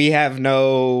just like, we have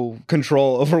no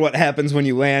control over what happens when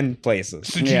you land places.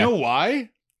 So do you know why?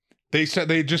 They said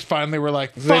they just finally were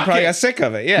like, they probably got sick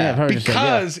of it. Yeah.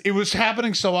 Because it was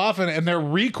happening so often, and their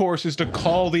recourse is to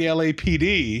call the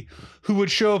LAPD, who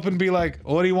would show up and be like,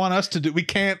 what do you want us to do? We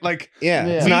can't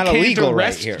it's not illegal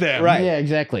right here. Them. Right. Yeah,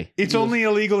 exactly. It's only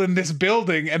illegal in this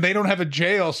building, and they don't have a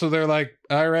jail, so they're like,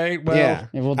 all right, well. Yeah.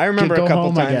 I remember a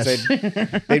couple times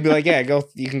they'd be like,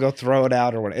 you can go throw it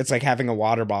out or whatever. It's like having a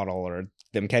water bottle or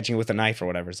them catching you with a knife or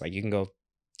whatever. It's like, you can go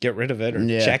get rid of it or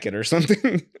check it or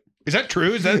something. Is that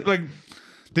true? Is that like,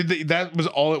 that was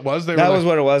all it was? That was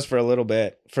what it was for a little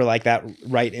bit, for like that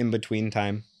right in between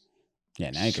time.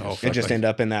 Yeah, now you can just end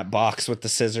up in that box with the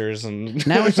scissors and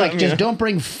now it's like just don't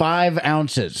bring 5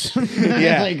 ounces.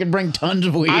 Yeah, you can bring tons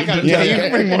of weed. You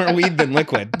can bring more weed than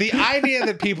liquid. The idea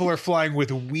that people are flying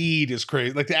with weed is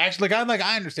crazy. Like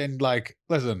I understand. Like,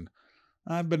 listen,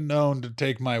 I've been known to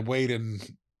take my weight in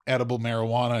edible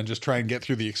marijuana and just try and get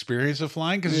through the experience of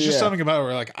flying, because it's just something about it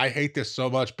where like I hate this so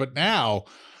much, but now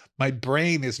my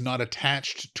brain is not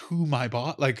attached to my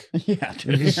body. Like,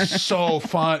 it's so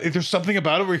fun. There's something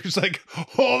about it where you're just like,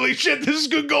 holy shit, this is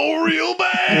gonna go real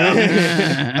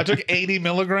bad. I took 80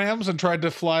 milligrams and tried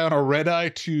to fly on a red eye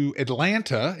to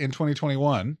Atlanta in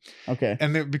 2021. Okay.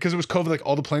 And because it was COVID, like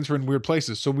all the planes were in weird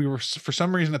places. So we were, for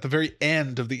some reason, at the very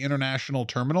end of the international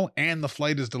terminal, and the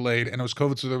flight is delayed, and it was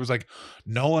COVID. So there was like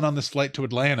no one on this flight to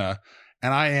Atlanta.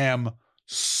 And I am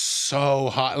so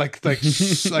hot.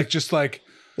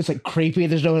 It's like creepy.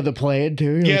 There's no other plane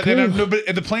too. You're like, no, but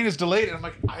the plane is delayed, and I'm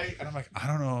like, I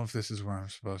don't know if this is where I'm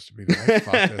supposed to be. Did I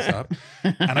fuck this up?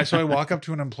 And so I walk up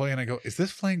to an employee and I go, "Is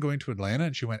this plane going to Atlanta?"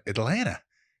 And she went, "Atlanta?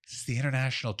 This is the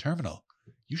international terminal.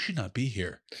 You should not be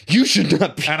here. You should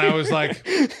not be." And I was like,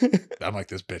 I'm like,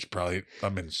 this bitch probably.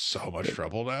 I'm in so much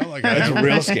trouble now. Like, that's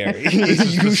real scary.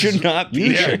 You should not be.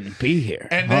 You shouldn't be here.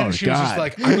 And then she was just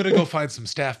like, I'm gonna go find some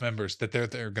staff members that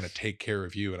they're gonna take care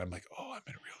of you. And I'm like, oh, I'm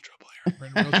in real trouble here. We're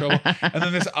in real trouble. And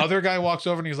then this other guy walks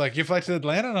over and he's like, you fly to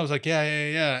Atlanta? And I was like,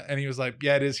 yeah. And he was like,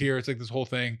 yeah, it is here. It's like this whole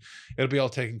thing. It'll be all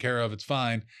taken care of. It's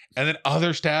fine. And then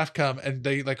other staff come and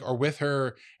they like are with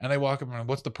her and they walk up and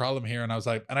what's the problem here? And I was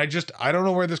like, and I don't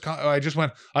know where this, I just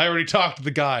went, I already talked to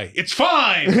the guy. It's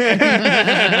fine.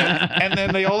 And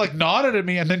then they all like nodded at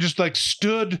me and then just like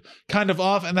stood kind of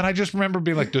off. And then I just remember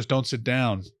being like, just don't sit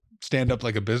down. Stand up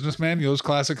like a businessman. You know, those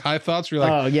classic high thoughts where you're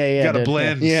like, you gotta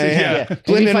blend. Yeah.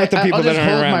 Blend in with the people that are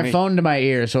around me. I'll just hold my phone to my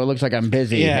ear so it looks like I'm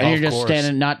busy. Yeah, and you're just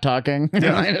standing not talking.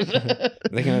 Yeah.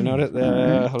 They gonna notice.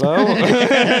 Hello.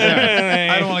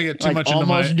 I don't want to get too much into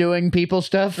almost doing people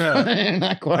stuff.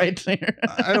 Not quite.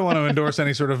 I don't want to endorse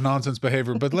any sort of nonsense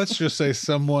behavior, but let's just say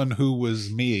someone who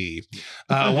was me.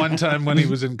 One time when he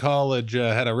was in college,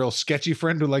 had a real sketchy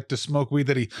friend who liked to smoke weed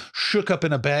that he shook up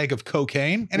in a bag of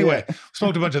cocaine. Anyway,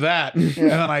 smoked a bunch of that. And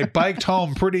then I biked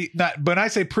home when I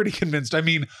say pretty convinced, I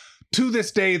mean, to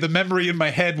this day, the memory in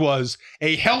my head was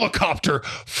a helicopter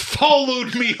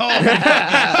followed me home.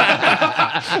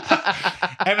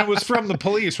 And it was from the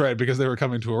police, right? Because they were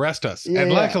coming to arrest us.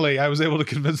 And luckily, I was able to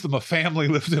convince them a family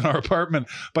lived in our apartment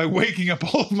by waking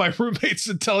up all of my roommates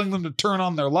and telling them to turn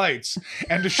on their lights.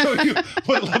 And to show you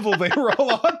what level they were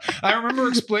all on, I remember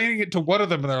explaining it to one of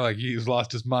them, and they're like, he's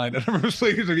lost his mind. And I remember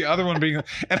explaining it to the other one and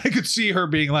I could see her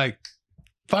being like,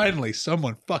 finally,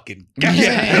 someone fucking gets it.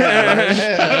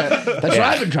 That's what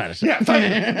I've been trying to say.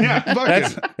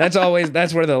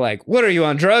 That's where they're like, what are you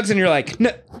on drugs? And you're like,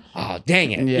 no. Oh,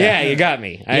 dang it. Yeah, you got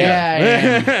me.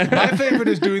 My favorite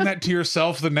is doing that to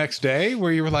yourself the next day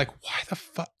where you were like, why the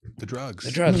fuck? The drugs.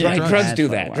 The drugs. Right. Drugs do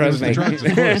that. Drugs make drugs,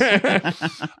 of course.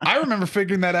 I remember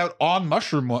figuring that out on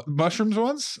mushrooms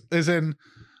once. As in,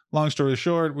 long story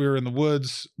short, we were in the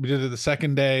woods. We did it the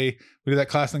second day. We did that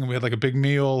class thing and we had like a big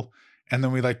meal. And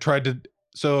then we like tried to,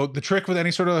 so the trick with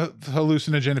any sort of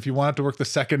hallucinogen, if you want it to work the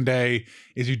second day,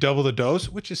 is you double the dose,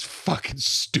 which is fucking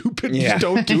stupid. Yeah. Just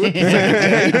don't do it the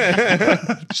second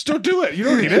day. Just don't do it. You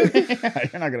don't need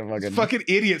it. You're not going to fucking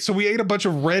idiot. So we ate a bunch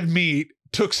of red meat,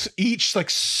 took each like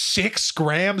 6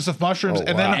 grams of mushrooms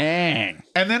and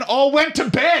then all went to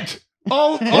bed.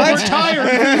 All were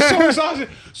tired. So exhausted.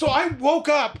 So I woke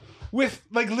up with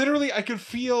like literally, I could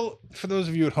feel, for those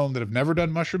of you at home that have never done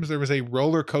mushrooms, there was a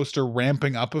roller coaster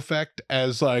ramping up effect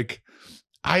as like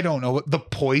I don't know. The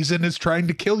poison is trying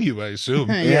to kill you, I assume.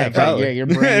 Yeah, probably. yeah, your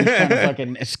brain's trying to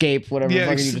fucking escape whatever the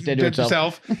fuck you just did to did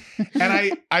itself.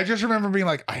 And I just remember being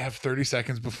like, I have 30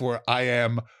 seconds before I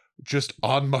am just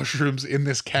on mushrooms in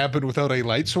this cabin without a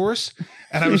light source.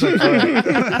 And I was like, all right.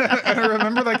 And I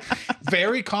remember like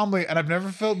very calmly, and I've never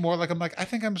felt more like, I'm like, I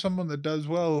think I'm someone that does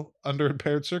well under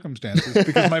impaired circumstances,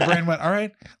 because my brain went, all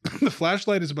right, the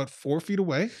flashlight is about 4 feet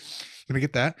away. You're gonna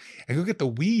get that, and go get the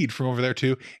weed from over there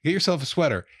too. Get yourself a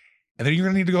sweater. And then you're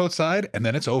going to need to go outside, and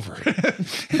then it's over.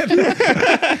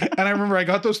 And I remember I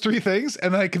got those 3 things,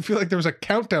 and then I could feel like there was a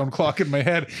countdown clock in my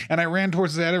head. And I ran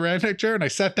towards the Adirondack chair, and I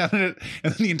sat down in it,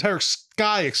 and then the entire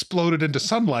sky exploded into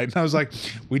sunlight. And I was like,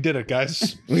 we did it,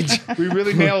 guys. We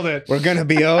really nailed it. We're going to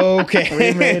be okay.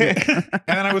 We made it. And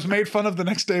then I was made fun of the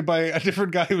next day by a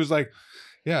different guy who was like,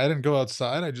 yeah, I didn't go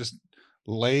outside. I just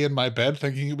lay in my bed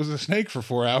thinking it was a snake for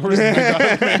 4 hours, and I got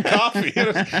up and made coffee.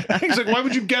 And he's like, why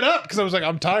would you get up? Because I was like,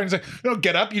 I'm tired. He's like, you don't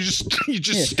get up, you just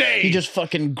stay. You just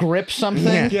fucking grip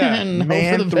something Yeah. and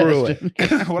Man hope for the through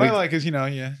best. What I like is, you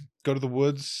go to the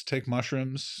woods, take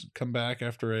mushrooms, come back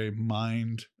after a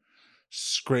mind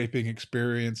scraping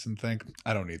experience and think,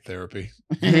 I don't need therapy.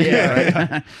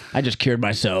 Yeah, right. I just cured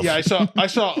myself. Yeah, I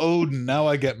saw Odin, now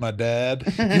I get my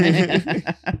dad.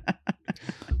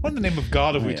 What in the name of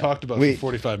God have we talked about for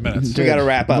 45 minutes? We got to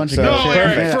wrap up. Bunch of So. good No, shit.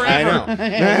 Eric, Perfect. I know.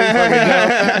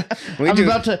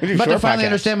 I'm about to finally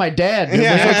understand my dad. Dude.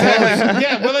 We're so close.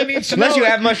 Yeah, well, I need to Unless know. you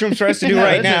have mushrooms for us to do Yeah,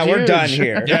 right this now, is we're huge. done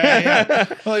here.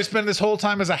 Yeah. Well, I spent this whole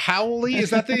time as a howlie. Is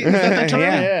that the term?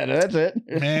 Yeah, that's it.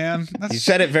 Man, that's You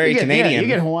said it very you get, Canadian. Yeah, you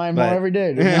get Hawaiian but- Mall every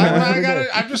day. Dude.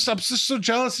 I'm just so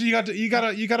jealous. You got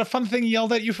a fun thing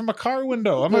yelled at you from a car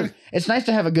window. I'm like, It's nice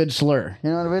to have a good slur. You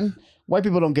know what I mean? White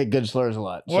people don't get good slurs a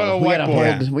lot. So Well, we white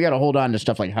gotta boy. we gotta hold on to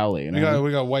stuff like Howley. You know?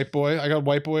 we got white boy. I got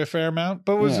white boy a fair amount,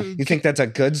 but was Yeah. You think that's a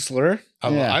good slur? I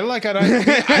Yeah. like it.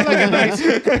 I like a nice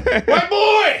white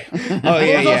boy. Oh, What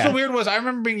yeah, was yeah. also weird was I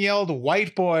remember being yelled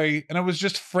white boy, and it was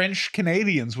just French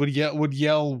Canadians would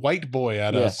yell white boy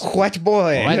at us. What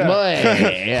boy? White Yeah. boy.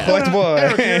 Yeah. What boy?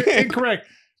 Eric, you're incorrect.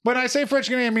 When I say French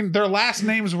Canadian, I mean their last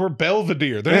names were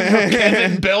Belvedere. Their names were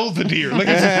Kevin Belvedere. Like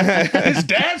his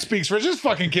dad speaks French. This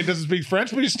fucking kid doesn't speak French,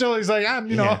 but he's like, I'm,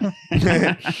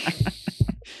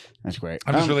 That's great.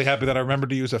 I'm just really happy that I remembered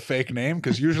to use a fake name,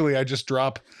 because usually I just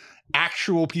drop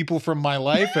actual people from my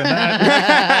life, and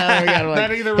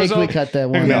that either hey, can we results cut that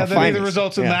one? yeah, off? that fine. either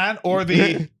results in that or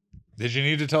the did you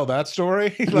need to tell that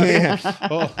story?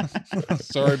 Oh,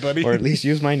 sorry, buddy. Or at least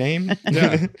use my name.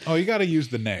 Yeah. Oh, you got to use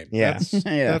the name. Yeah.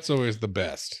 That's always the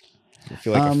best. I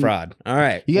feel like a fraud. All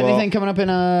right. You got well, anything coming up in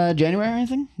January or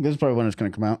anything? This is probably when it's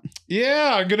going to come out.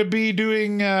 Yeah, I'm gonna be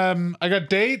doing. I got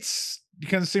dates. You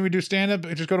can see me do stand up.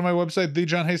 Just go to my website,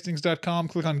 thejohnhastings.com.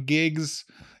 Click on gigs.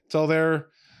 It's all there.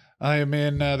 I am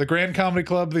in the Grand Comedy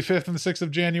Club the 5th and the 6th of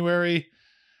January.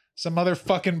 Some other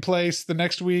fucking place the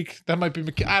next week. That might be.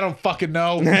 I don't fucking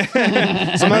know.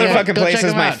 some other fucking Go place check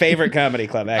is them my out. favorite comedy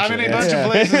club, I'm actually. in a bunch of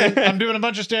places. I'm doing a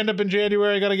bunch of stand up in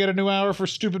January. I got to get a new hour for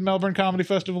Stupid Melbourne Comedy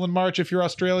Festival in March. If you're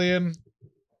Australian,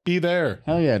 be there.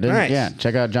 Hell yeah, dude. Nice. Yeah,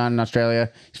 check out John in Australia.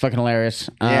 He's fucking hilarious.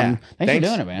 Yeah. Thanks for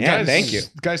doing it, man. Yeah, thank you.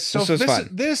 Guys, so This was fun.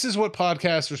 this is what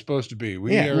podcasts are supposed to be.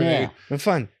 We Yeah. are Yeah. Have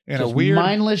fun. in a Just weird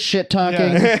mindless shit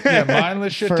talking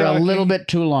mindless shit for talking. a little bit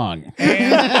too long.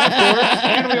 And, of course,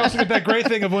 and we also get that great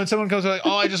thing of when someone goes like,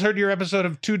 "Oh, I just heard your episode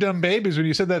of Two Dumb Babies when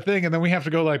you said that thing," and then we have to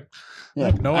go like, Yeah.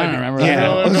 "No, I I don't remember. Yeah.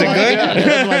 that. Was it No good? idea.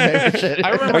 That's my favorite shit. I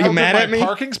remember Are you how mad good at my me?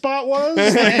 parking spot was.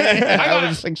 I got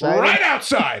was it excited. right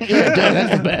outside. Yeah, dude,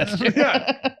 that's the best.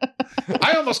 Yeah.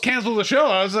 I almost canceled the show.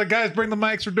 I was like, guys, bring the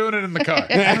mics. We're doing it in the car.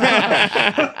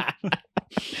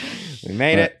 We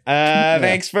made it.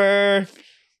 Thanks for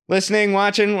listening,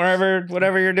 watching,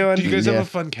 whatever you're doing. Do you guys have Yeah. a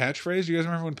fun catchphrase? Do you guys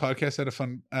remember when podcasts had a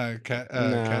fun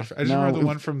catchphrase? I just No. remember the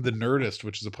one from The Nerdist,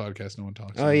 which is a podcast no one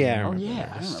talks about. Oh, yeah. I Oh remember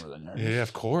yeah, I this. remember the nerd. Yeah,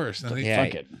 of course. And they- Yeah.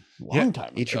 Fuck it. Long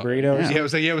time. Eat your ago. burritos.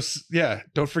 Yeah, it was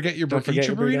don't forget your Don't forget eat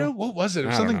your your burrito? burrito. What was it? It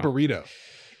was I don't something know. burrito.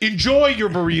 Enjoy your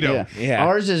burrito. Yeah. Yeah.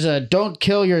 Ours is don't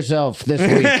kill yourself this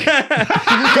week.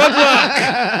 Good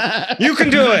luck. You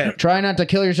can do it. Try not to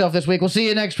kill yourself this week. We'll see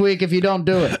you next week if you don't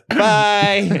do it.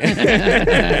 Bye.